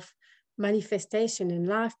start of manifestation and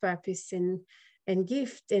life purpose and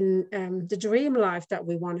gift and the dream life that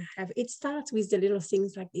we want to have. It starts with the little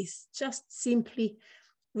things like this, just simply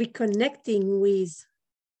reconnecting with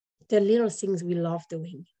the little things we love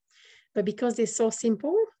doing. But because they're so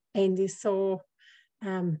simple and they're so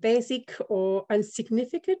basic or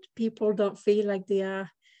insignificant, people don't feel like they are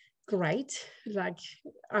great. Like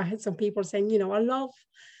I had some people saying, you know, I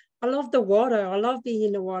love the water, I love being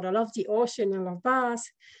in the water, I love the ocean, I love baths,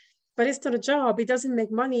 but it's not a job, it doesn't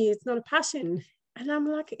make money, it's not a passion. And I'm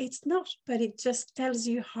like, it's not, but it just tells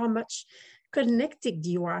you how much connected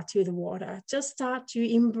you are to the water. Just start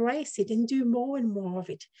to embrace it and do more and more of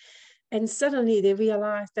it. And suddenly they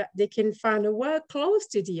realize that they can find a work close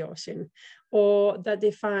to the ocean, or that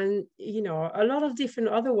they find, you know, a lot of different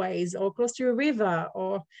other ways, or close to a river,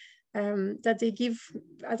 or that they give,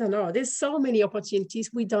 I don't know, there's so many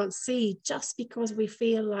opportunities we don't see, just because we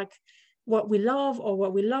feel like what we love or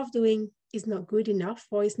what we love doing is not good enough,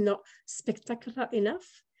 or is not spectacular enough,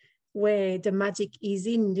 where the magic is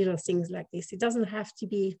in little things like this. It doesn't have to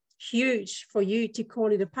be huge for you to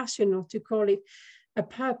call it a passion or to call it a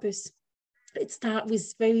purpose. It starts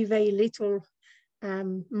with very, very little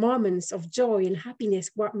moments of joy and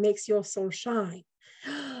happiness, what makes your soul shine.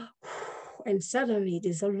 And suddenly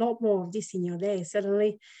there's a lot more of this in your day.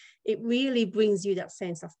 Suddenly it really brings you that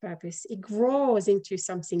sense of purpose. It grows into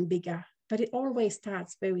something bigger, but it always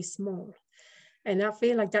starts very small. And I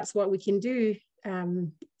feel like that's what we can do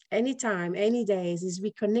anytime, any days, is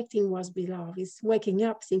reconnecting what we love, is waking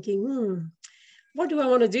up thinking, what do I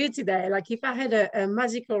want to do today? Like if I had a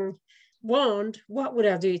magical wand, what would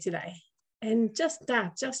I do today? And just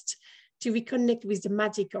that, just to reconnect with the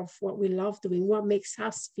magic of what we love doing, what makes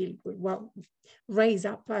us feel good, what raise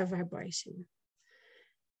up our vibration.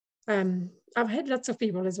 I've had lots of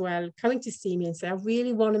people as well coming to see me and say, I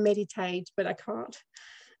really want to meditate, but I can't.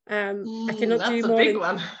 I cannot do more than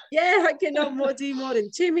one. Yeah, I cannot do more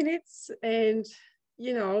than 2 minutes. And,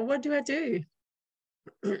 you know, what do I do?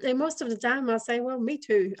 And most of the time I say, well, me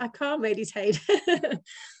too. I can't meditate.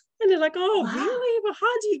 And they're like, oh, wow. Really? Well,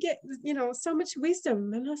 how do you get, you know, so much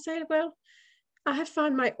wisdom? And I say, well, I have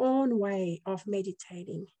found my own way of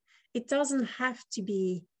meditating. It doesn't have to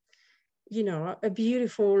be, you know, a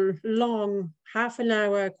beautiful, long, half an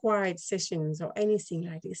hour quiet sessions or anything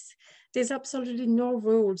like this. There's absolutely no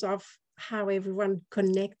rules of how everyone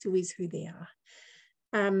connects with who they are.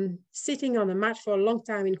 Sitting on a mat for a long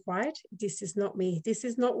time in quiet, this is not me. This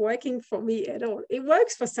is not working for me at all. It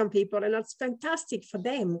works for some people and that's fantastic for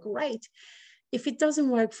them. Great. If it doesn't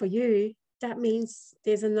work for you, that means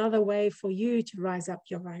there's another way for you to rise up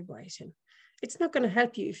your vibration. It's not going to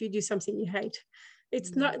help you if you do something you hate.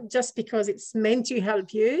 It's not just because it's meant to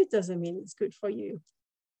help you, doesn't mean it's good for you.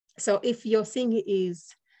 So if your thing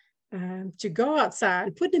is to go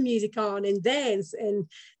outside, put the music on and dance and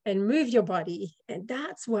move your body, and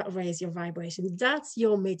that's what raises your vibration. That's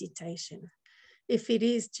your meditation. If it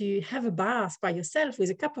is to have a bath by yourself with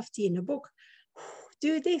a cup of tea and a book,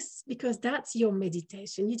 do this, because that's your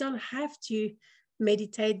meditation. You don't have to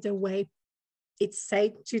meditate the way it's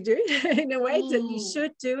said to do, in a way that you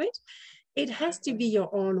should do it. It has to be your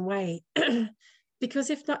own way, because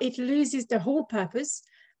if not, it loses the whole purpose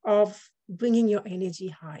of bringing your energy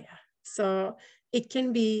higher. So it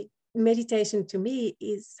can be meditation to me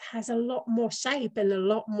has a lot more shape and a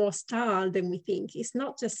lot more style than we think. It's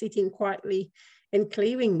not just sitting quietly and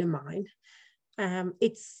clearing the mind.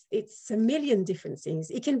 It's a million different things.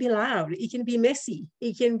 It can be loud, it can be messy,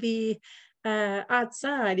 it can be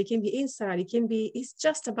outside, it can be inside, it's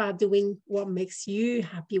just about doing what makes you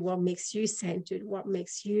happy, what makes you centered, what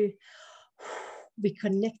makes you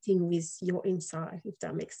reconnecting with your inside, if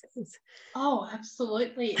that makes sense. Oh,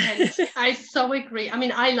 absolutely. And I so agree. I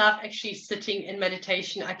mean, I love actually sitting in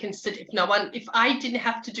meditation. I can sit if I didn't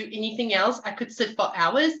have to do anything else, I could sit for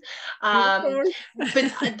hours.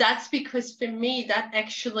 But that's because for me, that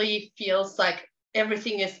actually feels like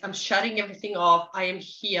I'm shutting everything off. I am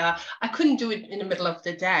here. I couldn't do it in the middle of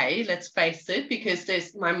the day, let's face it, because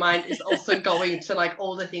my mind is also going to like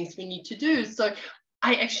all the things we need to do. So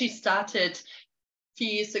I actually started a few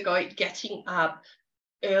years ago getting up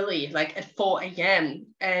early, like at 4 a.m.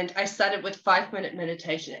 And I started with 5-minute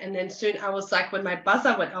meditation. And then soon I was like, when my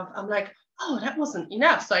buzzer went off, I'm like, oh, that wasn't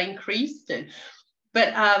enough. So I increased it.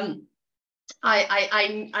 But I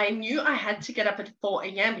knew I had to get up at 4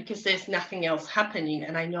 a.m. because there's nothing else happening.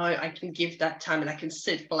 And I know I can give that time and I can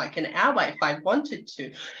sit for like an hour if I wanted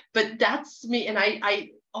to. But that's me. And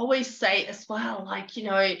I always say as well, like,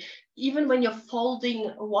 even when you're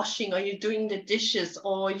washing, or you're doing the dishes,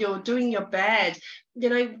 or you're doing your bed,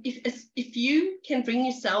 if you can bring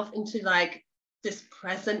yourself into like this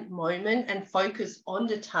present moment and focus on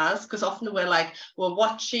the task, because often we're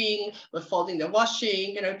watching, we're folding the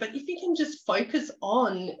washing, but if you can just focus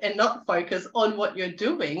on and not focus on what you're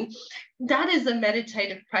doing, that is a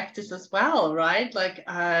meditative practice as well, right? Like,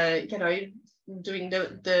 doing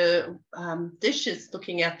the dishes,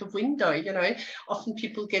 looking out the window, often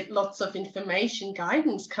people get lots of information,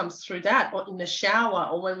 guidance comes through that, or in the shower,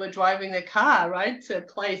 or when we're driving the car, right, to a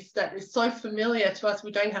place that is so familiar to us,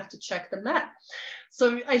 we don't have to check the map.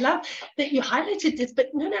 So I love that you highlighted this,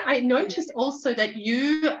 but Nouna, I noticed also that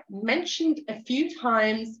you mentioned a few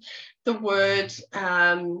times the word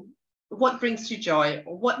what brings you joy,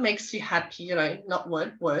 or what makes you happy, not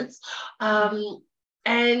words.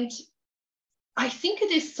 And I think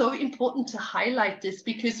it is so important to highlight this,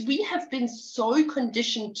 because we have been so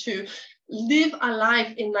conditioned to live our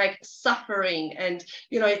life in like suffering, and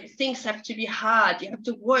things have to be hard, you have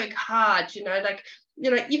to work hard,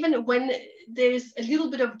 even when there's a little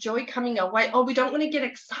bit of joy coming our way, we don't want to get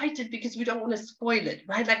excited because we don't want to spoil it,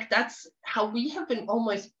 right? Like, that's how we have been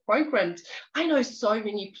almost programmed. I know so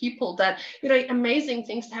many people that, amazing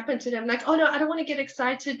things happen to them, like, oh no, I don't want to get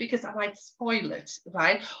excited because I might spoil it,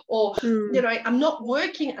 right? Or, I'm not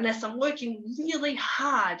working unless I'm working really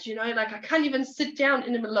hard, like I can't even sit down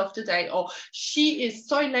in the middle of the day, or she is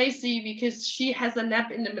so lazy because she has a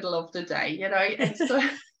nap in the middle of the day, and so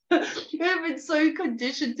we have been so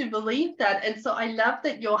conditioned to believe that. And so I love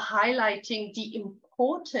that you're highlighting the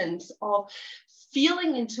importance of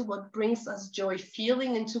feeling into what brings us joy,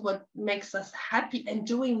 feeling into what makes us happy, and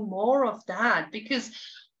doing more of that, because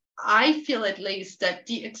I feel at least that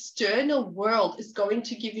the external world is going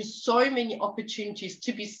to give you so many opportunities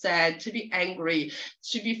to be sad, to be angry,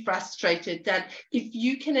 to be frustrated, that if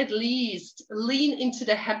you can at least lean into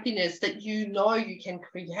the happiness that you can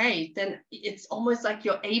create, then it's almost like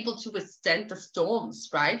you're able to withstand the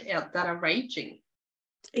storms, right, that are raging.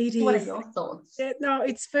 It What is. are your thoughts? No,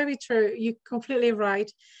 it's very true. You're completely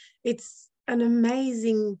right. It's an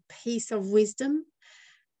amazing piece of wisdom,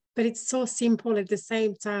 but it's so simple at the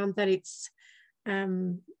same time that it's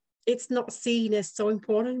not seen as so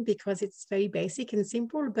important because it's very basic and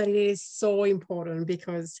simple, but it is so important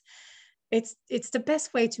because it's the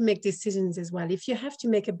best way to make decisions as well. If you have to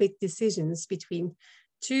make a big decisions between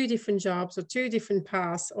two different jobs or two different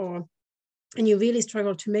paths, and you really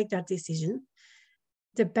struggle to make that decision,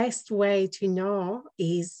 the best way to know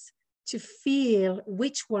is to feel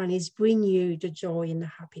which one is bringing you the joy and the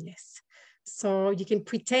happiness. So you can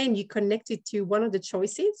pretend you connected to one of the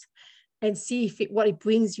choices and see what it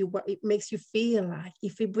brings you, what it makes you feel like.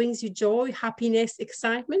 If it brings you joy, happiness,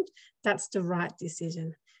 excitement, that's the right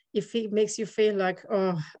decision. If it makes you feel like,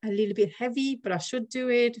 a little bit heavy, but I should do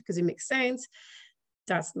it because it makes sense,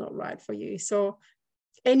 that's not right for you. So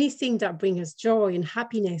anything that brings us joy and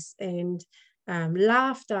happiness and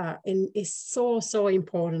laughter is so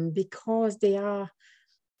important, because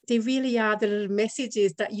they really are the little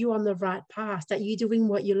messages that you're on the right path, that you're doing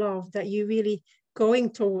what you love, that you're really going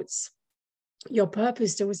towards your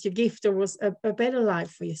purpose, towards your gift, towards a better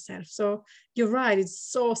life for yourself. So you're right, it's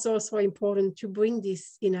so important to bring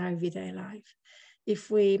this in our everyday life.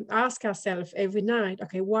 If we ask ourselves every night,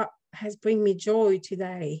 okay, what has bring me joy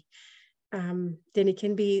today? Then it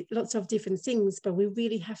can be lots of different things, but we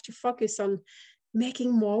really have to focus on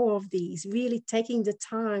making more of these, really taking the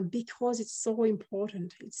time, because it's so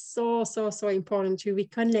important. It's so important to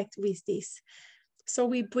reconnect with this. So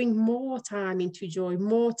we bring more time into joy,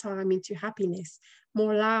 more time into happiness,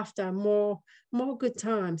 more laughter, more good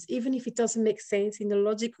times. Even if it doesn't make sense in a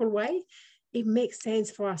logical way, it makes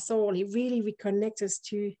sense for our soul. It really reconnects us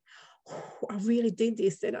to, oh, I really did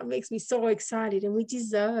this, and it makes me so excited. And we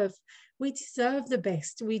deserve the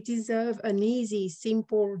best. We deserve an easy,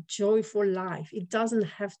 simple, joyful life. It doesn't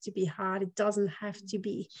have to be hard. It doesn't have to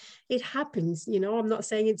be. It happens, you know. I'm not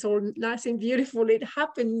saying it's all nice and beautiful. It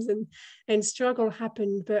happens, and struggle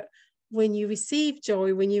happen. But when you receive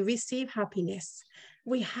joy, when you receive happiness,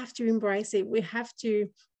 we have to embrace it. We have to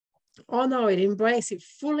honor it, embrace it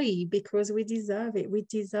fully, because we deserve it. We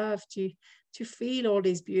deserve to feel all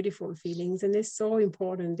these beautiful feelings, and they're so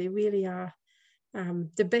important. They really are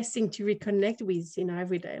the best thing to reconnect with in our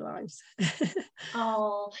everyday lives.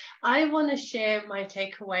 Oh, I want to share my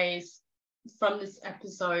takeaways from this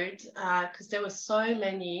episode, because there were so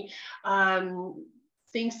many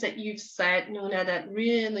things that you've said, Nouna, that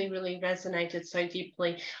really, really resonated so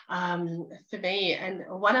deeply for me. And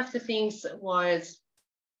one of the things was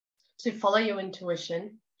to follow your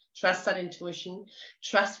intuition, trust that intuition,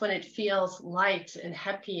 trust when it feels light and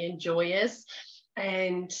happy and joyous.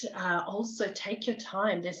 And also take your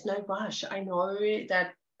time. There's no rush. I know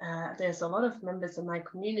that there's a lot of members of my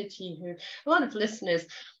community, a lot of listeners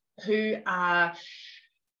who are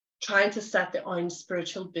trying to start their own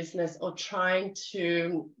spiritual business or trying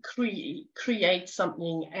to create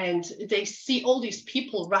something, and they see all these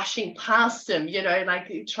people rushing past them, you know,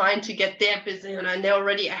 like trying to get their business, you know, and they're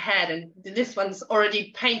already ahead, and this one's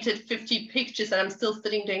already painted 50 pictures and I'm still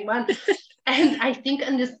sitting doing one. And I think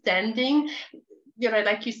understanding, you know,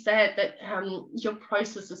 like you said, that your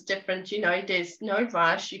process is different. You know, there's no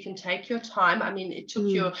rush. You can take your time. I mean, it took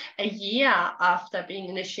you a year after being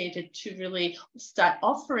initiated to really start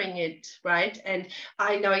offering it, right? And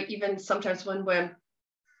I know even sometimes when we're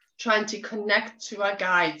trying to connect to our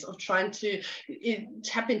guides or trying to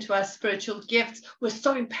tap into our spiritual gifts, we're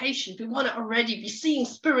so impatient. We want to already be seeing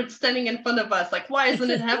spirit standing in front of us. Like, why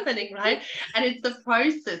isn't it happening, right? And it's the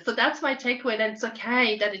process. So that's my takeaway. And it's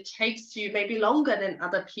okay that it takes you maybe longer than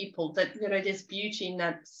other people, that, you know, there's beauty in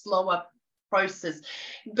that slower process.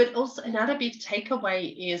 But also another big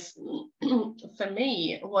takeaway is for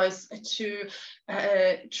me was to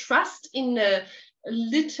trust in the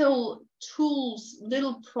little tools,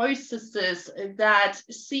 little processes that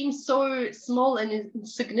seem so small and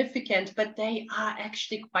insignificant, but they are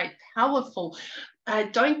actually quite powerful.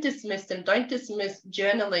 Don't dismiss them. Don't dismiss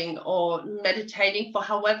journaling or meditating for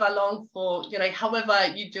however long, for, you know,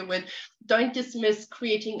 however you do it. Don't dismiss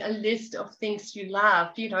creating a list of things you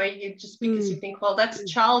love, you know, you just because you think, well, that's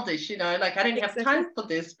childish, you know, like I don't have time for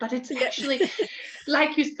this. But it's actually,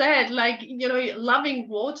 like you said, like, you know, loving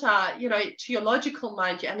water, you know, to your logical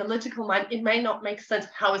mind, your analytical mind, it may not make sense.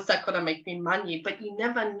 How is that going to make me money? But you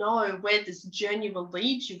never know where this journey will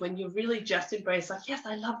lead you when you really just embrace, like, yes,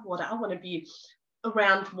 I love water. I want to be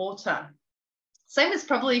around water. Same as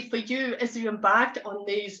probably for you as you embarked on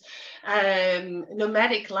these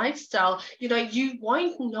nomadic lifestyle, you know, you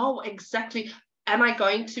won't know exactly, am I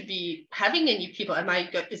going to be having any people?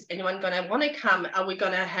 Is anyone going to want to come? Are we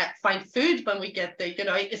going to find food when we get there? You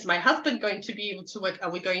know, is my husband going to be able to work?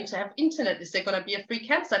 Are we going to have internet? Is there going to be a free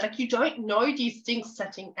campsite? Like, you don't know these things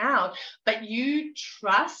setting out, but you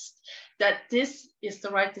trust that this is the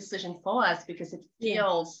right decision for us because it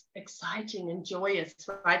feels exciting and joyous,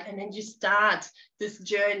 right? And then you start this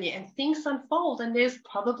journey and things unfold, and there's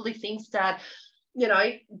probably things that, you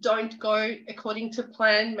know, don't go according to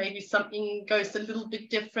plan. Maybe something goes a little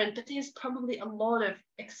bit different, but there's probably a lot of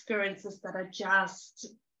experiences that are just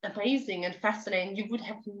amazing and fascinating. You would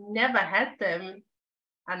have never had them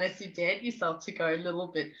unless you dared yourself to go a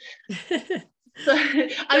little bit. So,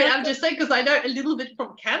 I mean, I'm just saying, because I know a little bit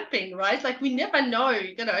from camping, right? Like, we never know,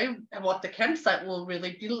 you know, what the campsite will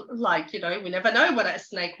really be like. You know, we never know when a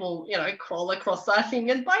snake will, you know, crawl across our thing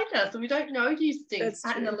and bite us. We don't know these things.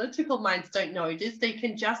 Analytical minds don't know this. They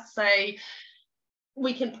can just say,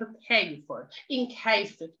 we can prepare you for it in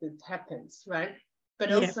case if this happens, right?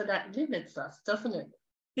 But also that limits us, doesn't it?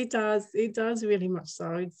 It does. It does really much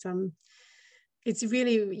so. It's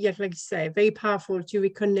really, like you say, very powerful to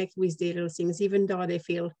reconnect with the little things, even though they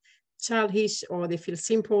feel childish or they feel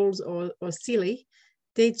simple or silly.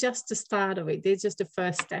 They're just the start of it. They're just the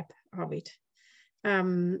first step of it.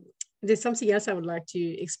 There's something else I would like to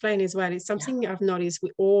explain as well. It's something I've noticed we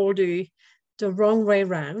all do the wrong way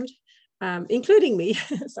around, including me.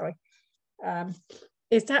 Sorry.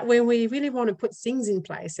 Is that when we really want to put things in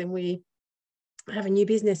place and we have a new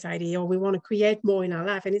business idea, or we want to create more in our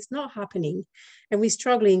life, and it's not happening, and we're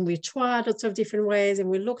struggling. We tried lots of different ways, and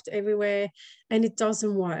we looked everywhere, and it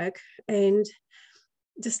doesn't work. And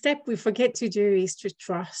the step we forget to do is to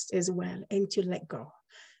trust as well, and to let go.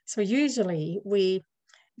 So usually we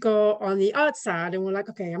go on the outside and we're like,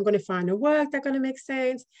 okay, I'm going to find a work that's going to make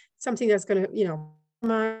sense, something that's going to,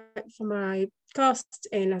 for my cost,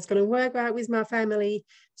 and that's going to work out with my family.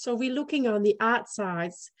 So we're looking on the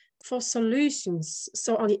outsides for solutions.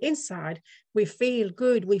 So on the inside, we feel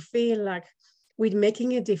good. We feel like we're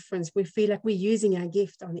making a difference. We feel like we're using our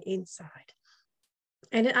gift on the inside.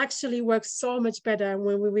 And it actually works so much better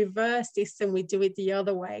when we reverse this and we do it the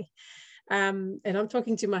other way. And I'm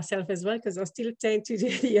talking to myself as well, because I still tend to do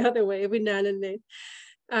it the other way every now and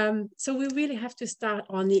then. So we really have to start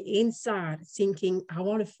on the inside, thinking, I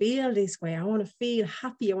want to feel this way. I want to feel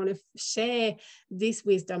happy. I want to share this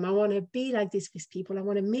wisdom. I want to be like this with people. I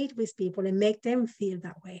want to meet with people and make them feel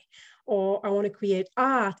that way. Or I want to create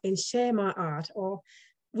art and share my art. Or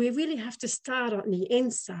we really have to start on the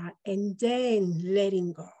inside and then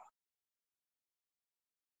letting go.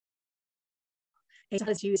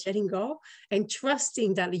 As you letting go and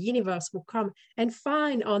trusting that the universe will come and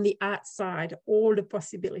find on the outside all the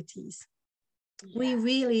possibilities. Yeah. We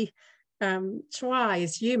really try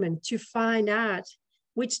as humans to find out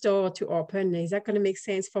which door to open. Is that going to make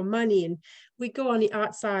sense for money? And we go on the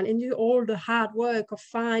outside and do all the hard work of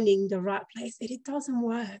finding the right place, and it doesn't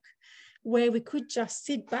work. Where we could just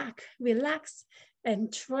sit back, relax,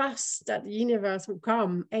 and trust that the universe will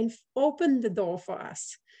come and open the door for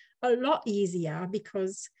us. A lot easier,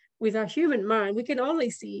 because with our human mind, we can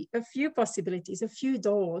only see a few possibilities, a few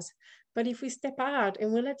doors. But if we step out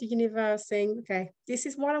and we let the universe saying, okay, this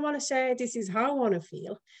is what I want to share, this is how I want to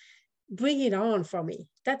feel, bring it on for me.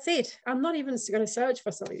 That's it. I'm not even going to search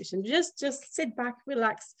for solutions. Just sit back,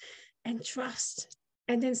 relax, and trust.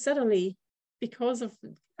 And then suddenly, because of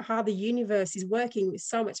how the universe is working with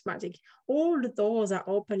so much magic, all the doors are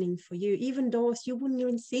opening for you, even doors you wouldn't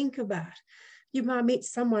even think about. You might meet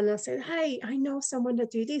someone and say, hey, I know someone that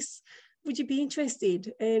do this. Would you be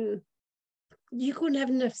interested? And you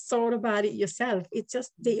couldn't have thought about it yourself. It's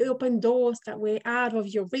just they open doors that were out of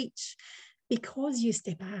your reach, because you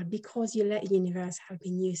step out, because you let the universe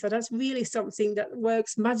helping you. So that's really something that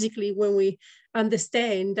works magically when we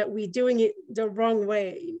understand that we're doing it the wrong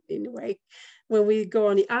way, in a way. When we go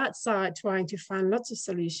on the outside trying to find lots of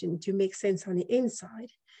solutions to make sense on the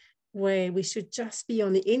inside, where we should just be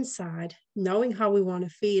on the inside, knowing how we want to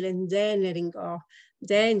feel, and then letting go,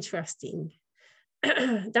 then trusting.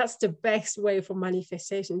 That's the best way for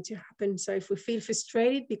manifestation to happen. So if we feel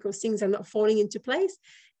frustrated because things are not falling into place,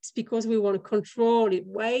 it's because we want to control it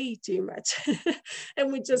way too much.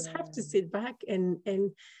 And we just have to sit back and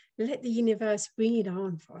let the universe bring it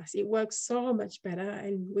on for us. It works so much better,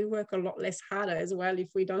 and we work a lot less harder as well if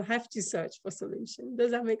we don't have to search for solutions.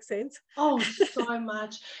 Does that make sense? Oh, so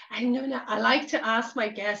much. And Nouna, I like to ask my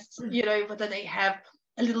guests, whether they have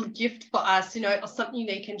a little gift for us, or something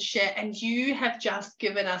they can share. And you have just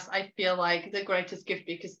given us, I feel like, the greatest gift,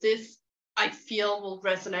 because this, I feel, will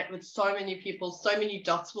resonate with so many people. So many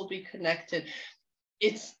dots will be connected.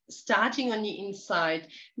 It's starting on the inside,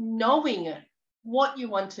 knowing what you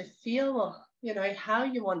want to feel, how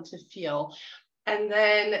you want to feel. And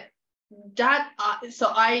then that,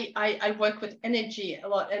 so I work with energy a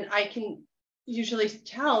lot, and I can usually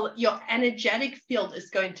tell your energetic field is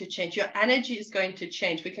going to change. Your energy is going to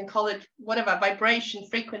change. We can call it whatever, vibration,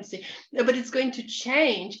 frequency, but it's going to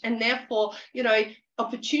change. And therefore,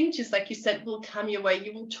 opportunities, like you said, will come your way.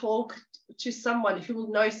 You will talk to someone who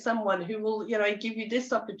will know someone who will, give you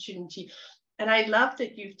this opportunity. And I love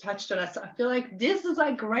that you've touched on us. I feel like this is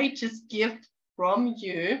our greatest gift from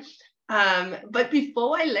you. But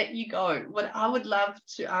before I let you go, what I would love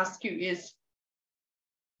to ask you is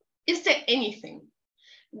there anything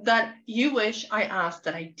that you wish I asked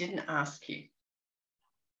that I didn't ask you?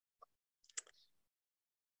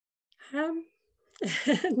 Not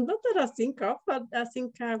that I think of, but I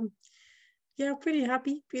think, pretty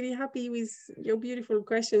happy with your beautiful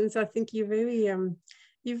questions. I think you're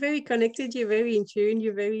very connected, you're very in tune,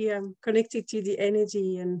 you're very connected to the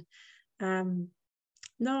energy, and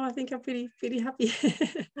no, I think I'm pretty happy.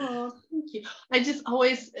 Oh, thank you. I just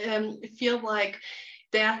always feel like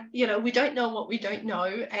that, we don't know what we don't know,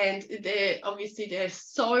 and there's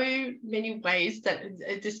so many ways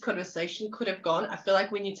that this conversation could have gone. I feel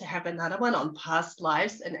like we need to have another one on past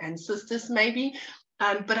lives and ancestors, maybe.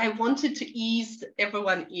 But I wanted to ease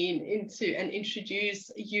everyone into and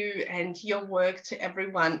introduce you and your work to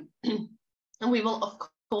everyone. And we will, of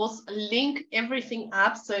course link everything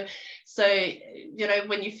up, so you know,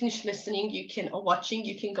 when you finish listening, you can, or watching,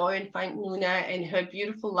 you can go and find Nouna and her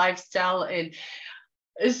beautiful lifestyle, and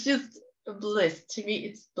it's just bliss to me.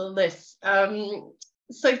 It's bliss.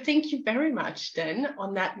 So thank you very much then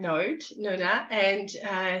on that note, Nouna, and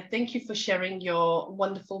thank you for sharing your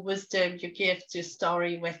wonderful wisdom, your gifts, your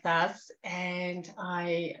story with us, and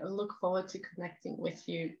I look forward to connecting with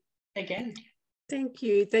you again. Thank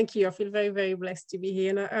you. Thank you. I feel very, very blessed to be here.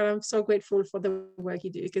 And I'm so grateful for the work you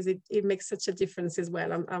do, because it makes such a difference as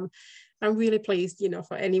well. I'm really pleased, you know,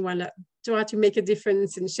 for anyone that try to make a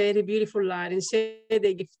difference and share the beautiful light and share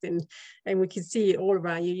their gift, and we can see it all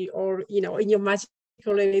around you, or, you know, in your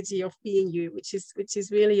magical energy of being you, which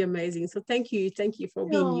is really amazing. So thank you for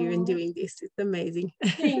being you and doing this. It's amazing.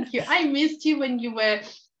 Thank you. I missed you when you were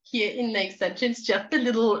here in Lake Sentence. Just a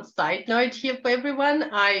little side note here for everyone.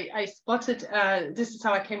 I spotted, this is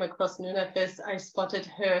how I came across Nouna first. I spotted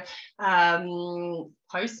her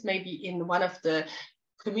post maybe in one of the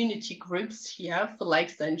community groups here for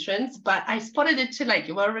Lakes Entrance, but I spotted it too late.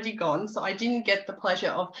 You were already gone, so I didn't get the pleasure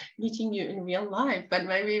of meeting you in real life. But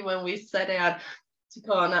maybe when we set out to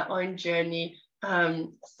go on our own journey,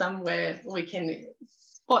 somewhere we can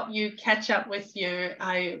spot you, catch up with you.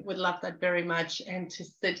 I would love that very much, and to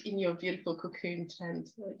sit in your beautiful cocoon tent,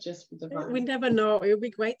 just with the vibe. We never know. It would be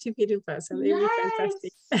great to meet in person. It would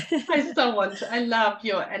be fantastic. I so want to. I love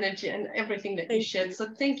your energy and everything that you shared.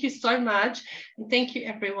 So thank you so much. And thank you,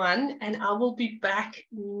 everyone. And I will be back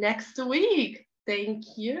next week. Thank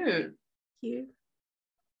you. Thank you.